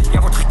gespierd.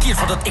 Jij wordt gekeerd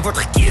voordat ik word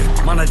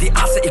gekeerd. Mannen die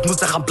azen, ik moet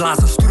ze gaan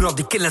blazen. Stuur al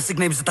die killers, ik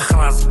neem ze te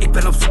grazen. Ik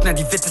ben op zoek naar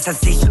die witte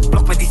sensation.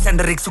 Blok met die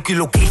zender, ik zoek je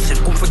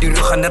location. Kom voor die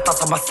ruggen net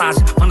als een massage.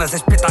 Mannen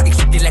zijn spitta, ik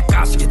zoek die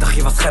lekkage. Je dacht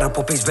je was scherp,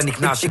 opeens ben ik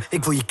naast je.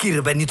 Ik wil je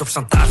kieren, ben niet op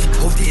chantage.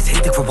 Hoofd die is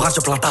heet, ik verbrand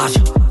je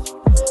plantage.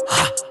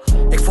 Ha,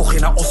 ik volg je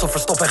naar Osso,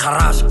 verstop in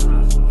garage.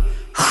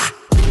 Ha.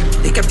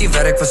 Ik heb die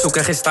werk, we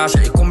zoeken geen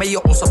stage. Ik kom met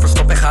je ossen,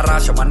 verstop in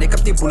garage. Man, ik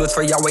heb die bullet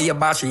voor jou en je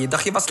baasje. Je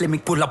dacht je was slim,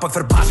 ik pull up en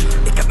verbaas je.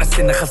 Ik heb mijn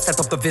zinnen gezet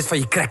op de wist van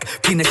je crack.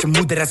 Pien je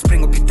moeder en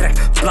spring op je trek.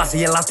 Blazen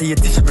je laten je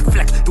t-shirt met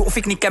vlek. Doe of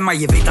ik niet ken, maar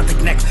je weet dat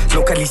ik nek.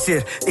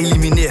 Lokaliseer,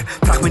 elimineer,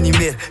 vraag me niet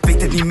meer.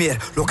 Weet het niet meer,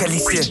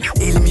 lokaliseer,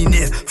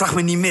 elimineer, vraag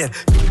me niet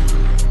meer.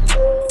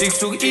 Ik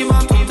zoek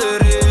iemand om te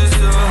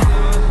racen.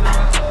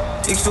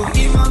 Ik zoek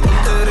iemand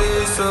om te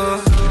racen.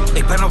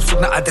 Ik ben op zoek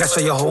naar adres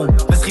van je home.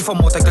 Misschien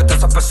vermoord ik de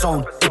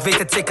tussenpersoon. Ik weet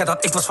het zeker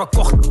dat ik was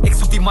verkocht. Ik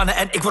zoek die mannen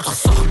en ik word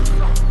gezocht.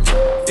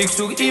 Ik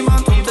zoek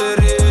iemand om te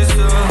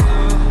racen.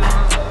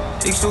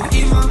 Ik zoek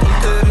iemand om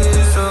te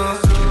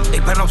racen.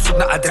 Ik ben op zoek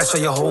naar adres van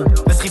je home.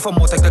 Misschien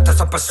vermoord ik de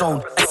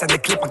tussenpersoon. Ik zet de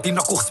clip, maak die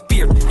nakkel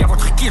gespierd. Jij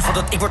wordt gekeerd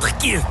voordat ik word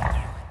gekeerd.